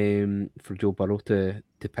for Joe Burrow to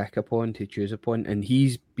pick upon, to choose upon. And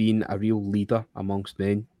he's been a real leader amongst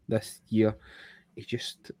men this year. He's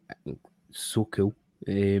just so cool.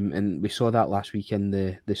 And we saw that last week in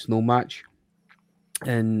the snow match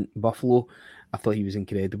in Buffalo. I thought he was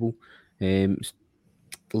incredible.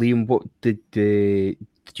 Liam, what did you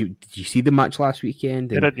see the match last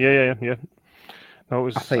weekend? I did, yeah. No,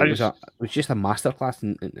 I think it was just a masterclass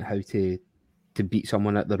in how to beat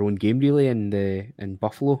someone at their own game, really, in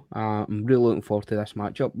Buffalo. I'm really looking forward to this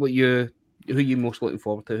matchup. Who are you most looking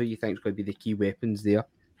forward to? Who you think is going to be the key weapons there?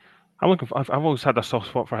 I've always had a soft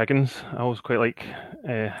spot for Higgins. I always quite like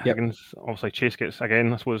Higgins. Obviously, Chase gets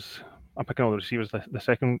again. I suppose I'm picking all the receivers. The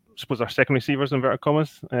second, I suppose they're second receivers, inverted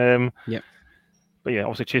commas. Yep. But yeah,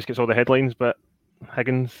 obviously Chase gets all the headlines. But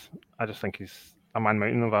Higgins, I just think he's a man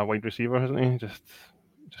mountain of a wide receiver, isn't he? Just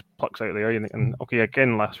plucks out there. And okay,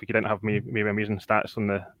 again, last week he didn't have maybe amazing stats on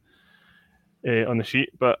the sheet,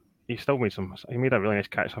 but he still made he made a really nice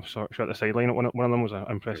catch up short at the sideline. One of them was an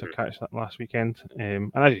impressive catch that last weekend.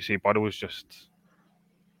 And as you say, Burrow was just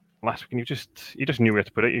last weekend. You just knew where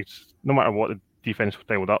to put it. No matter what the defense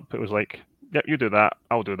dialed up, it was like, yep, you do that,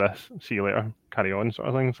 I'll do this. See you later. Carry on, sort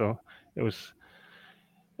of thing. So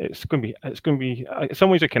it's going to be. In some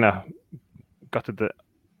ways, it kind of gutted that.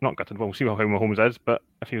 Not gutted. We'll see how Mahomes is, but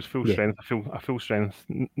if he was full strength, a full strength,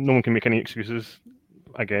 no one can make any excuses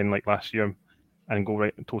again like last year and go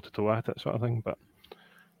right toe to toe at it, sort of thing. But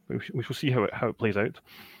we shall see how it plays out.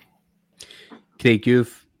 Craig,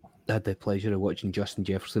 you've had the pleasure of watching Justin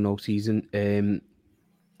Jefferson all season.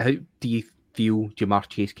 How do you feel Jamar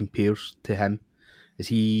Chase compares to him? Is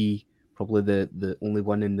he probably the only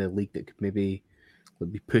one in the league that could maybe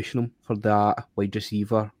be pushing him for that wide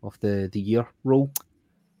receiver of the year role?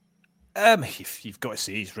 You've got to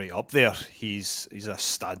say he's right up there. He's a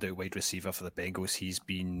standout wide receiver for the Bengals. He's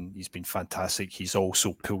been fantastic. He's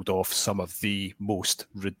also pulled off some of the most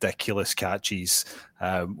ridiculous catches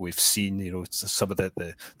we've seen. You know, some of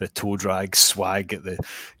the toe drag swag at the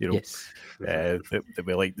Yes. That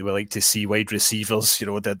we like to see wide receivers. You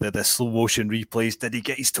know, the slow motion replays. Did he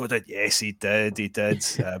get his toe down? Yes, he did.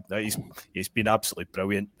 He's been absolutely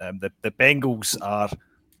brilliant. The Bengals are.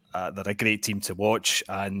 They're a great team to watch,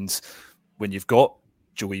 and when you've got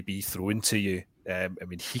Joey B thrown to you, I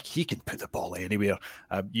mean, he can put the ball anywhere.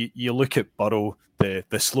 You look at Burrow, the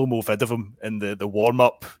slow-mo vid of him in the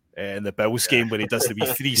warm-up in the Bills game where he does the wee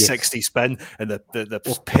 360 spin and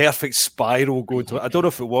the perfect spiral going to it. I don't know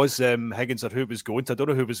if it was Higgins or who it was going to. I don't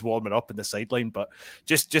know who was warming up in the sideline, but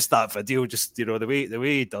just that video, just the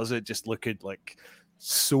way he does it, just looking like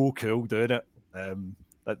so cool doing it.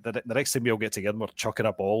 The next time we all get together, we're chucking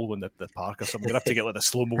a ball in the park or something. We're going to have to get like a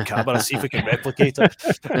slow-mo camera, see if we can replicate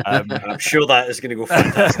it. I'm sure that is going to go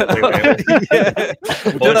fantastically well. Yeah.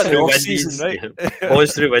 We'll do that in the off-season, right?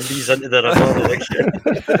 Boys through Wendy's into the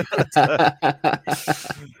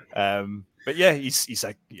river. But yeah, he's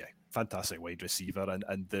a fantastic wide receiver.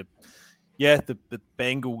 And the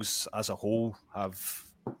Bengals as a whole have...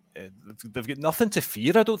 they've got nothing to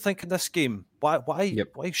fear, I don't think, in this game. Why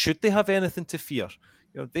should they have anything to fear?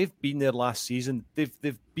 You know, they've been there last season.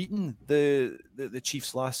 They've beaten the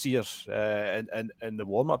Chiefs last year in the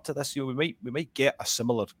warm up to this year. We might get a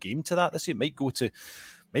similar game to that this year. It might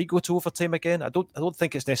go to overtime again. I don't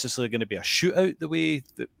think it's necessarily going to be a shootout the way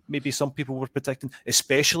that maybe some people were predicting,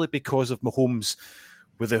 especially because of Mahomes.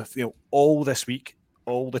 With all this week,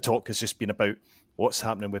 all the talk has just been about what's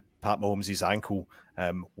happening with Pat Mahomes' ankle.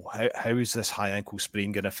 How is this high ankle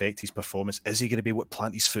sprain going to affect his performance? Is he going to be able to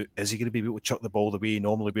plant his foot? Is he going to be able to chuck the ball the way he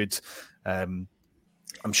normally would? I'm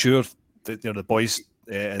sure that the boys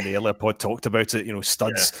in the earlier pod talked about it.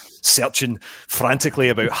 Studs searching frantically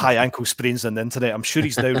about high ankle sprains on the internet. I'm sure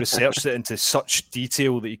he's now researched it into such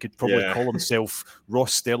detail that he could probably call himself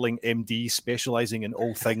Ross Sterling, MD, specialising in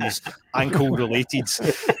all things ankle related.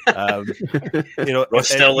 Ross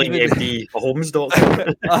Sterling, MD, Mahomes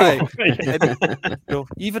doctor.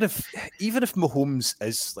 Even if Mahomes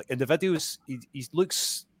is like in the videos, he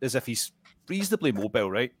looks as if he's reasonably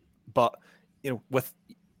mobile, right? But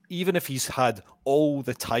even if he's had all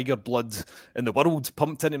the tiger blood in the world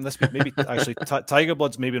pumped in him this week, maybe actually tiger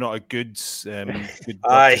blood's maybe not a good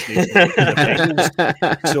blood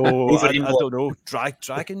so I don't know.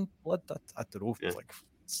 Dragon blood? I don't know. Yeah.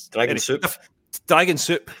 Dragon soup. Dragon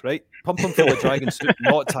soup, right? Pump him full of dragon soup,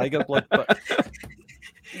 not tiger blood. But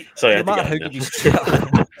sorry, no matter how good he's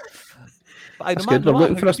That's good. We're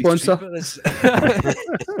looking for a sponsor.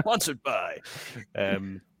 Sponsored by.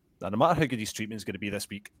 No matter how good his treatment is going to be this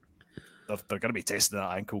week, they're going to be testing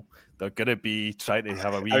that ankle. They're going to be trying to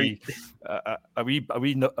have a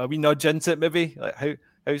wee nudge into it, maybe. Like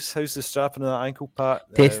how's the strapping of that ankle, Pat?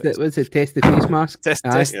 Test it. What's it? Test the face mask. Test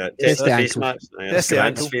the face mask. Test the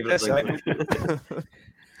ankle.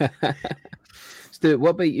 Stu,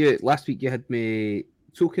 what about you? Last week you had me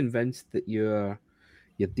so convinced that your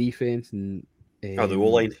defense and the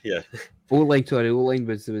O-line, O-line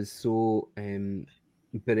was so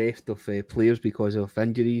bereft of players because of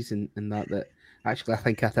injuries and that actually I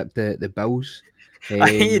think I tipped the Bills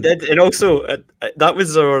He did, and also that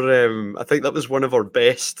was our. I think that was one of our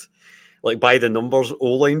best, like by the numbers,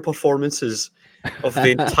 O-line performances of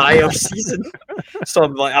the entire season. So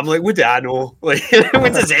I'm like, what do I know? Like,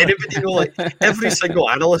 what does anybody know? Like, every single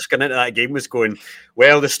analyst going into that game was going,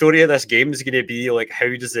 well, the story of this game is going to be like, how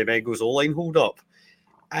does the Bengals O-line hold up?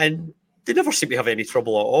 And they never seem to have any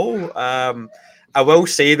trouble at all. I will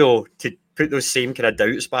say though, to put those same kind of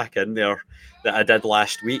doubts back in there that I did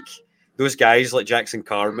last week, those guys like Jackson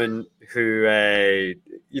Carman, who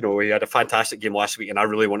he had a fantastic game last week, and I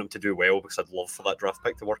really want him to do well because I'd love for that draft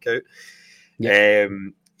pick to work out. Yes.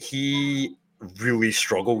 He really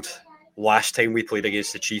struggled last time we played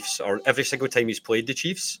against the Chiefs, or every single time he's played the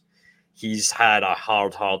Chiefs, he's had a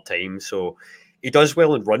hard time. So he does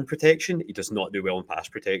well in run protection. He does not do well in pass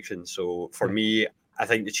protection. So for me, I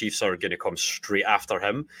think the Chiefs are going to come straight after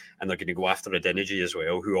him, and they're going to go after Adeniji as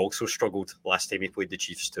well, who also struggled last time he played the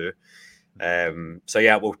Chiefs too. So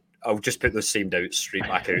yeah, I'll just put those same doubts straight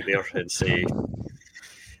back out there and say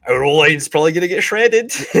our O-line's probably going to get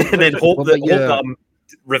shredded, and then hope that I'm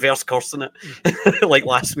reverse cursing it like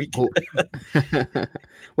last week. What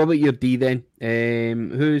about your D then?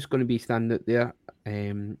 Who's going to be standing out there?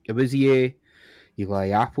 Was Eli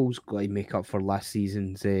Apple's got to make up for last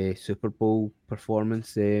season's Super Bowl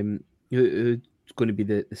performance. Who's going to be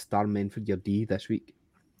the star men for your D this week?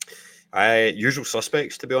 Usual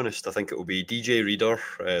suspects, to be honest. I think it will be DJ Reader,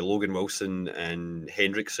 Logan Wilson, and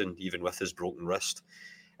Hendrickson, even with his broken wrist.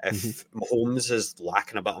 If Mahomes is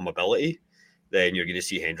lacking a bit of mobility, then you're going to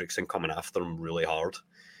see Hendrickson coming after him really hard.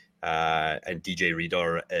 And DJ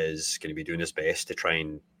Reader is going to be doing his best to try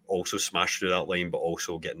and also smash through that line, but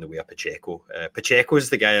also get in the way of Pacheco. Pacheco is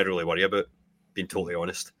the guy I really worry about, being totally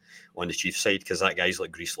honest, on the Chiefs side, because that guy's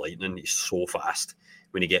like grease lightning. He's so fast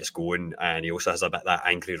when he gets going, and he also has a bit of that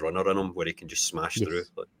angry runner in him where he can just smash through.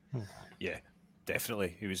 Yeah,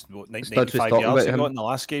 definitely. He was 95 yards he got in the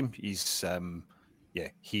last game. He's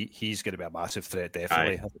he's going to be a massive threat,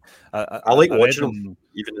 definitely. I like watching him,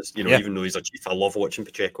 even though he's a Chief. I love watching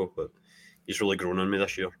Pacheco, but he's really grown on me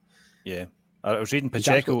this year. Yeah. I was reading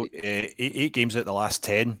Pacheco, 8 games out of the last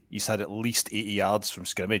 10, he's had at least 80 yards from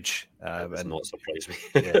scrimmage. Does not surprise me.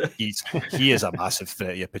 He is a massive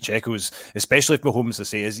threat. Yeah, Pacheco's, especially if Mahomes, I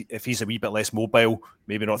say, if he's a wee bit less mobile,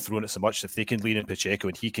 maybe not throwing it so much, if they can lean in Pacheco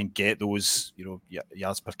and he can get those,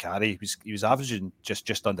 yards per carry. He was averaging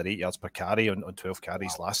just under 8 yards per carry on 12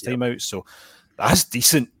 carries last time out. So that's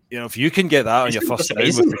decent. If you can get that on your first down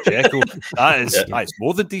with Pacheco, that's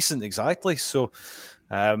more than decent, exactly. So.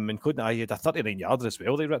 Including I had a 39-yarder as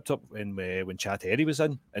well they ripped up when Chad Henne was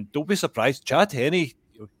in. And don't be surprised, Chad Henne,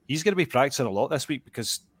 he's going to be practicing a lot this week,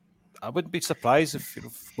 because I wouldn't be surprised if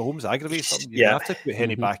Mahomes aggravates something. You have to put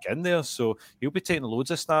Henne back in there. So he'll be taking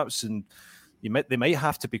loads of snaps, and they might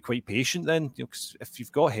have to be quite patient then. Cause if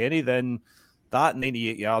you've got Henne, then that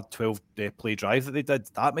 98-yard, 12-play drive that they did,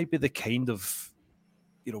 that might be the kind of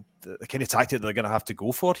the kind of tactic they're going to have to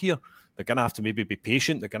go for here. They're going to have to maybe be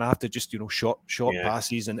patient. They're going to have to just, short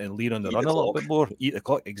passes and lean on the run a little bit more. Eat the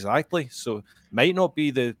clock, exactly. So it might not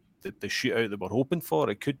be the shootout that we're hoping for.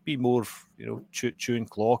 It could be more, chewing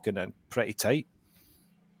clock and pretty tight.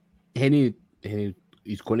 Henne,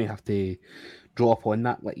 he's going to have to draw upon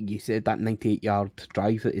that, like you said, that 98-yard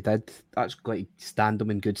drive that he did. That's going to stand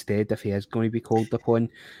him in good stead if he is going to be called upon.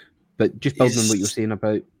 But just building on what you're saying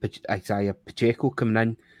about Isaiah Pacheco coming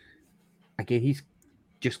in, again, he's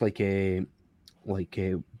just like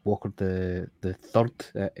Walker the third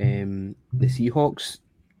at the Seahawks.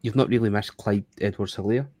 You've not really missed Clyde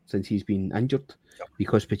Edwards-Helaire since he's been injured,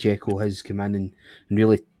 because Pacheco has come in and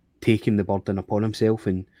really taken the burden upon himself.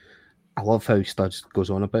 And I love how Studs goes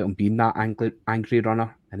on about him being that angry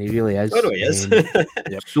runner, and he really is. Oh, he is.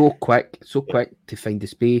 So quick to find the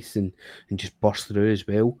space and just burst through as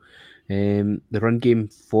well. The run game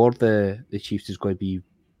for the Chiefs is going to be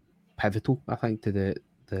pivotal, I think, to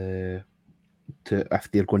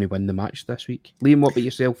if they're going to win the match this week. Liam, what about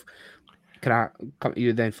yourself? Can I come to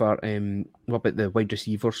you then for what about the wide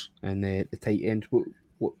receivers and the tight ends?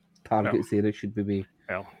 What targets there should we be?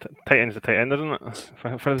 Well, tight end's the tight end, isn't it?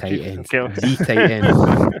 For the tight Chiefs. end. The tight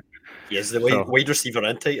end. Yes, the wide receiver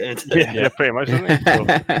and tight end. Yeah, pretty much, isn't he? So,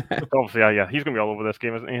 obviously, he's going to be all over this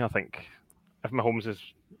game, isn't he? I think if Mahomes is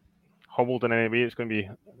hobbled in any way, it's going to be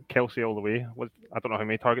Kelsey all the way. I don't know how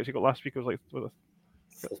many targets he got last week. It was like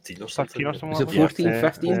 14 or something. Was it 14,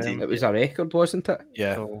 15? It was a record, wasn't it?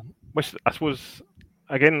 Yeah. So, which I suppose,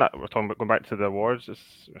 again, that we're talking about going back to the awards,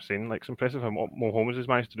 we're saying like it's impressive how Mahomes has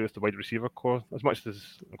managed to do with the wide receiver core. As much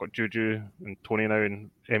as I've got Juju and Tony now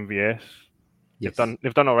in MVS, they've done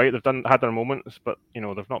all right. They've had their moments, but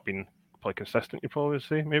they've not been probably consistent. You probably would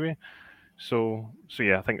say maybe. So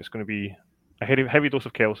yeah, I think it's going to be a heavy dose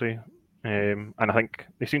of Kelsey, and I think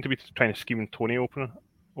they seem to be trying to scheme Tony open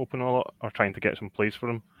a lot, or trying to get some plays for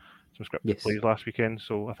him, some scripted plays last weekend.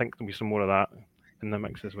 So I think there'll be some more of that in the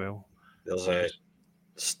mix as well. There's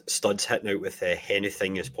studs hitting out with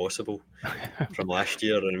anything as possible from last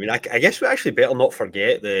year, and I mean, I guess we actually better not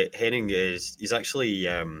forget that Henning he's actually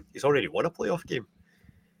he's already won a playoff game.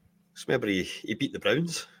 Just remember he beat the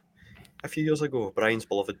Browns a few years ago, Brian's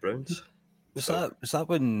beloved Browns. Was that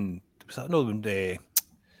when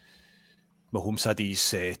Mahomes had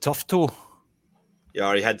his tough toe?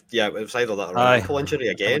 Yeah, he had. Yeah, it was either that or an ankle injury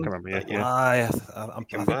again. I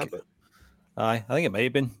think it might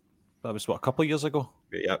have been. That was a couple of years ago.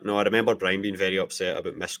 Yeah, no, I remember Brian being very upset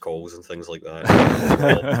about missed calls and things like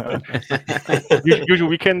that. Usual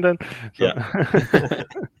weekend then. So.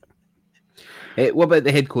 Yeah. What about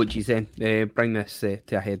the head coaches then? Bring this to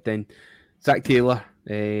a head then. Zach Taylor,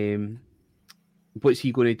 what's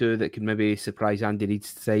he going to do that could maybe surprise Andy Reid's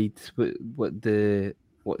side? What's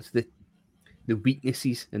the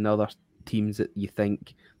weaknesses in other teams that you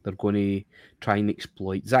think they're going to try and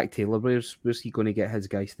exploit? Zach Taylor, where's he going to get his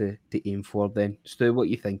guys to aim for then? Stu, what are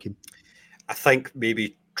you thinking? I think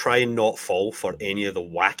maybe try and not fall for any of the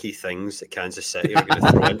wacky things that Kansas City are going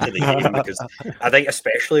to throw into the game, because I think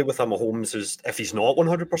especially with a Mahomes, if he's not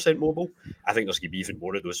 100% mobile, I think there's going to be even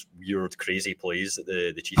more of those weird, crazy plays that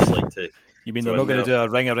the Chiefs like to. You mean they're not going to do a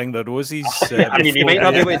ring the roses? I mean, he might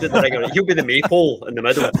not be able to do the ring. He'll be the maypole in the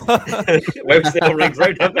middle, whilst they all ring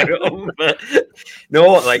round about him. But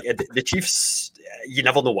no, like the Chiefs, you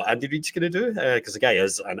never know what Andy Reid's going to do, because the guy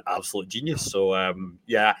is an absolute genius. So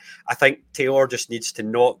yeah, I think Taylor just needs to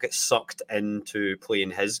not get sucked into playing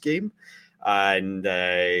his game, and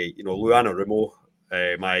Lou Anarumo,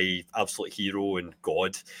 my absolute hero and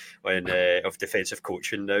god of defensive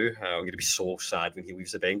coaching now. I'm going to be so sad when he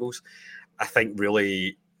leaves the Bengals. I think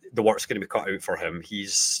really the work's going to be cut out for him.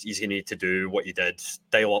 He's going to need to do what he did,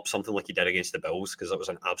 dial up something like he did against the Bills, because that was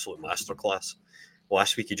an absolute masterclass.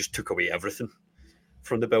 Last week he just took away everything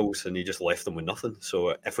from the Bills and he just left them with nothing.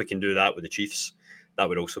 So if we can do that with the Chiefs, that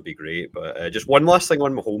would also be great. But just one last thing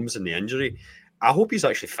on Mahomes and the injury. I hope he's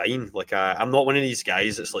actually fine. Like I'm not one of these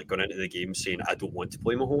guys that's like going into the game saying I don't want to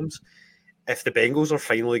play Mahomes. If the Bengals are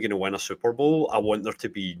finally going to win a Super Bowl, I want there to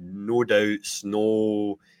be no doubts,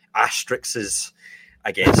 no asterisks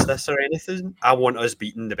against this or anything. I want us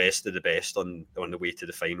beating the best of the best on the way to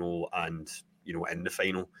the final, and in the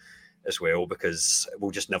final as well, because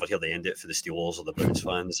we'll just never hear the end of it for the Steelers or the Browns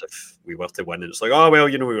fans if we were to win and it's like, oh well,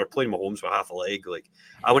 we were playing Mahomes with half a leg. Like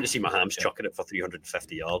I want to see my hams chucking it for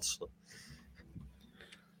 350 yards.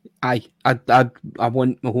 I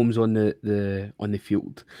want Mahomes on the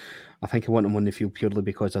field. I think I want him on the field purely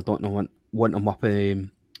because I don't want him up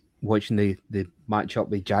watching the matchup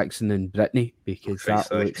with Jackson and Brittany, because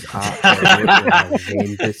that looks absolutely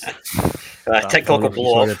horrendous. TikTok will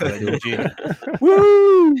blow off.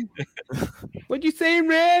 Woo! What you saying,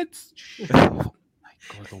 Reds? Oh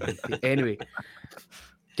my God! Anyway,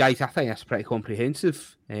 guys, I think that's pretty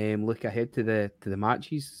comprehensive. Look ahead to the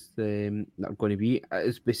matches that are going to be.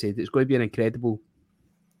 As we said, it's going to be an incredible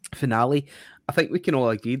finale. I think we can all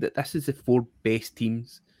agree that this is the 4 best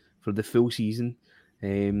teams for the full season,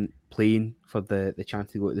 playing for the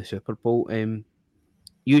chance to go to the Super Bowl.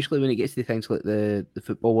 Usually when it gets to things like the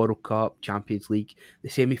Football World Cup, Champions League, the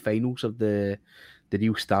semi-finals of the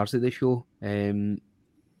real stars of the show, I'm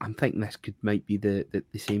thinking this might be the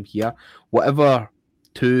same here. Whatever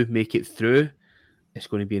 2 make it through, it's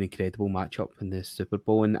going to be an incredible matchup in the Super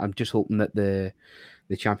Bowl, and I'm just hoping that the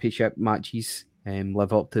championship matches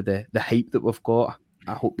live up to the hype that we've got.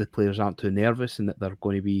 I hope the players aren't too nervous and that they're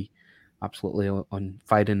going to be absolutely on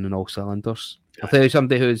firing on all cylinders. I'll tell you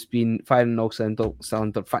somebody who's been firing on all cylinders.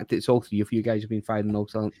 In fact, it's all 3 of you guys have been firing on all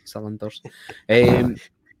cylinders. We're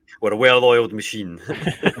a well-oiled machine.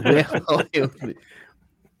 Well-oiled.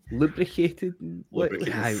 Lubricated.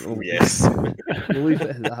 Yes. Leave it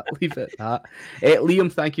at that.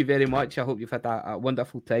 Liam, thank you very much. I hope you've had a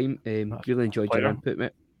wonderful time. Really enjoyed your input,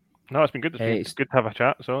 mate. No, it's been good. It's good to have a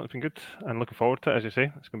chat. So it's been good, and looking forward to it. As you say,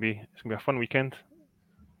 it's gonna be a fun weekend.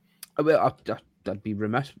 Well, I'd be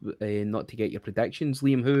remiss not to get your predictions,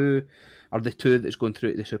 Liam. Who are the 2 that's going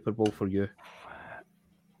through to the Super Bowl for you?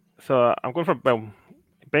 So I'm going for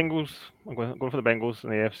Bengals. I'm going for the Bengals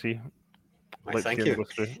in the AFC. Thank you.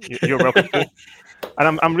 You're welcome to.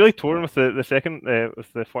 And I'm really torn with the second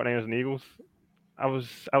with the 49ers and Eagles. I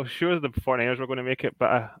was sure the 49ers were going to make it, but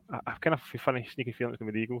I kind of funny sneaky feeling it's going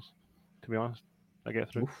to be the Eagles, to be honest. I get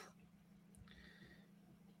through. Oof.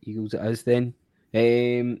 Eagles it is then.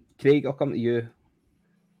 Craig, I'll come to you.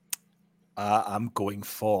 I'm going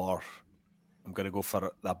for I'm going to go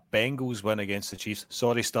for the Bengals win against the Chiefs.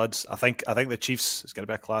 Sorry, studs. I think the Chiefs is going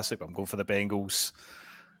to be a classic, but I'm going for the Bengals.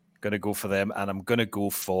 Going to go for them, and I'm going to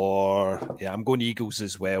go for I'm going Eagles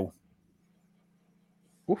as well.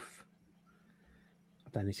 Oof!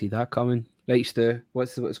 I didn't see that coming. Right, Stu.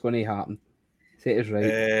 What's going to happen? Say it is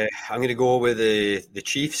right. I'm going to go with the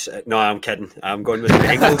Chiefs. No, I'm kidding. I'm going with the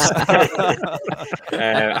Bengals.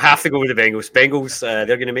 I have to go with the Bengals. Bengals, they're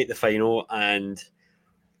going to make the final. And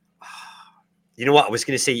you know what? I was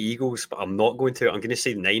going to say Eagles, but I'm not going to. I'm going to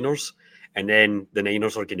say Niners. And then the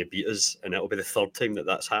Niners are going to beat us. And it'll be the third time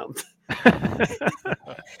that's happened.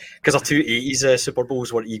 Because our 2 80s Super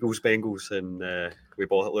Bowls were Eagles-Bengals. And we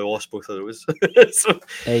lost both of those. So,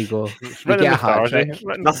 there you go. You get a hat trick.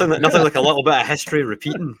 Nothing like a little bit of history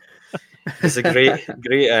repeating. It's a great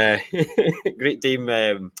team.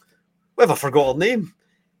 What have I forgot her name?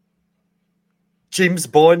 James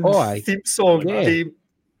Bond theme song.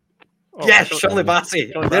 Yeah. Shirley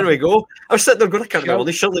Bassey. There we go. I was sitting there going, I can't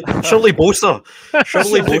remember. Shirley Bosa.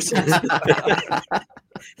 Shirley Bosa.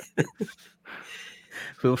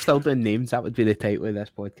 If we were still doing names, that would be the title of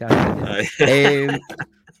this podcast.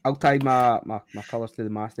 I'll tie my colours to the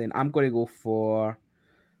mast then. I'm going to go for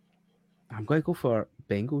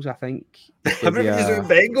Bengals, I think. Everybody's doing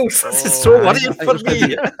Bengals. This is so worrying for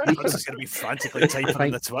me. This is going to be frantically typing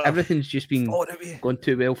on the Twitter. Everything's just been going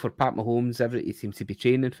too well for Pat Mahomes. He seems to be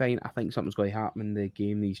training fine. I think something's going to happen in the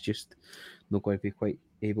game. He's just not going to be quite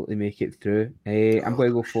able to make it through. I'm going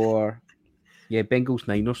to go for Bengals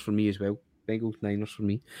Niners for me as well. Bengals Niners for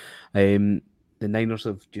me. The Niners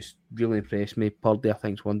have just really impressed me. Purdy, I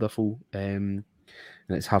think, is wonderful. And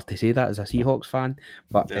it's hard to say that as a Seahawks fan,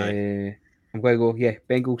 but I'm going to go,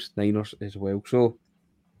 Bengals, Niners as well. So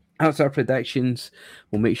that's our predictions.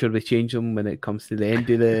 We'll make sure we change them when it comes to the end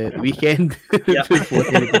of the weekend. Before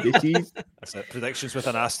anybody sees. That's it. Predictions with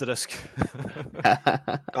an asterisk.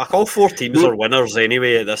 All 4 teams are winners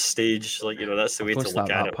anyway at this stage. That's the way to look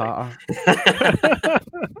at it.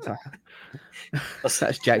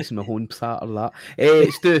 That's Jackson Mahomes starter, that.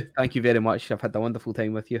 Stu, thank you very much. I've had a wonderful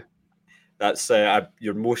time with you. That's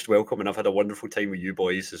you're most welcome, and I've had a wonderful time with you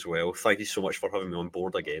boys as well. Thank you so much for having me on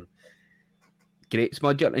board again. Great,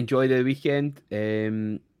 Smudger. Enjoy the weekend.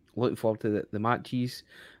 Looking forward to the matches.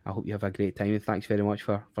 I hope you have a great time, and thanks very much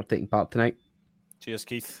for taking part tonight. Cheers,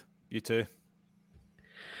 Keith. You too.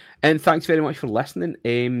 And thanks very much for listening.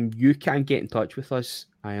 You can get in touch with us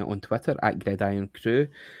on Twitter at Irn-Cru.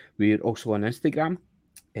 We're also on Instagram,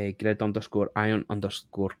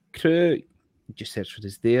 grid_iron_crew. Just search for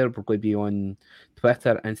us there. We're going to be on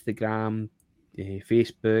Twitter, Instagram,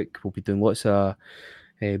 Facebook. We'll be doing lots of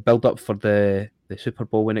build up for the Super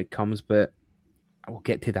Bowl when it comes, but we'll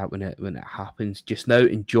get to that when it happens. Just now,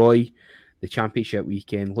 enjoy the championship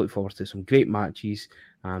weekend. Look forward to some great matches,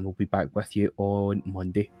 and we'll be back with you on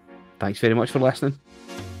Monday. Thanks very much for listening.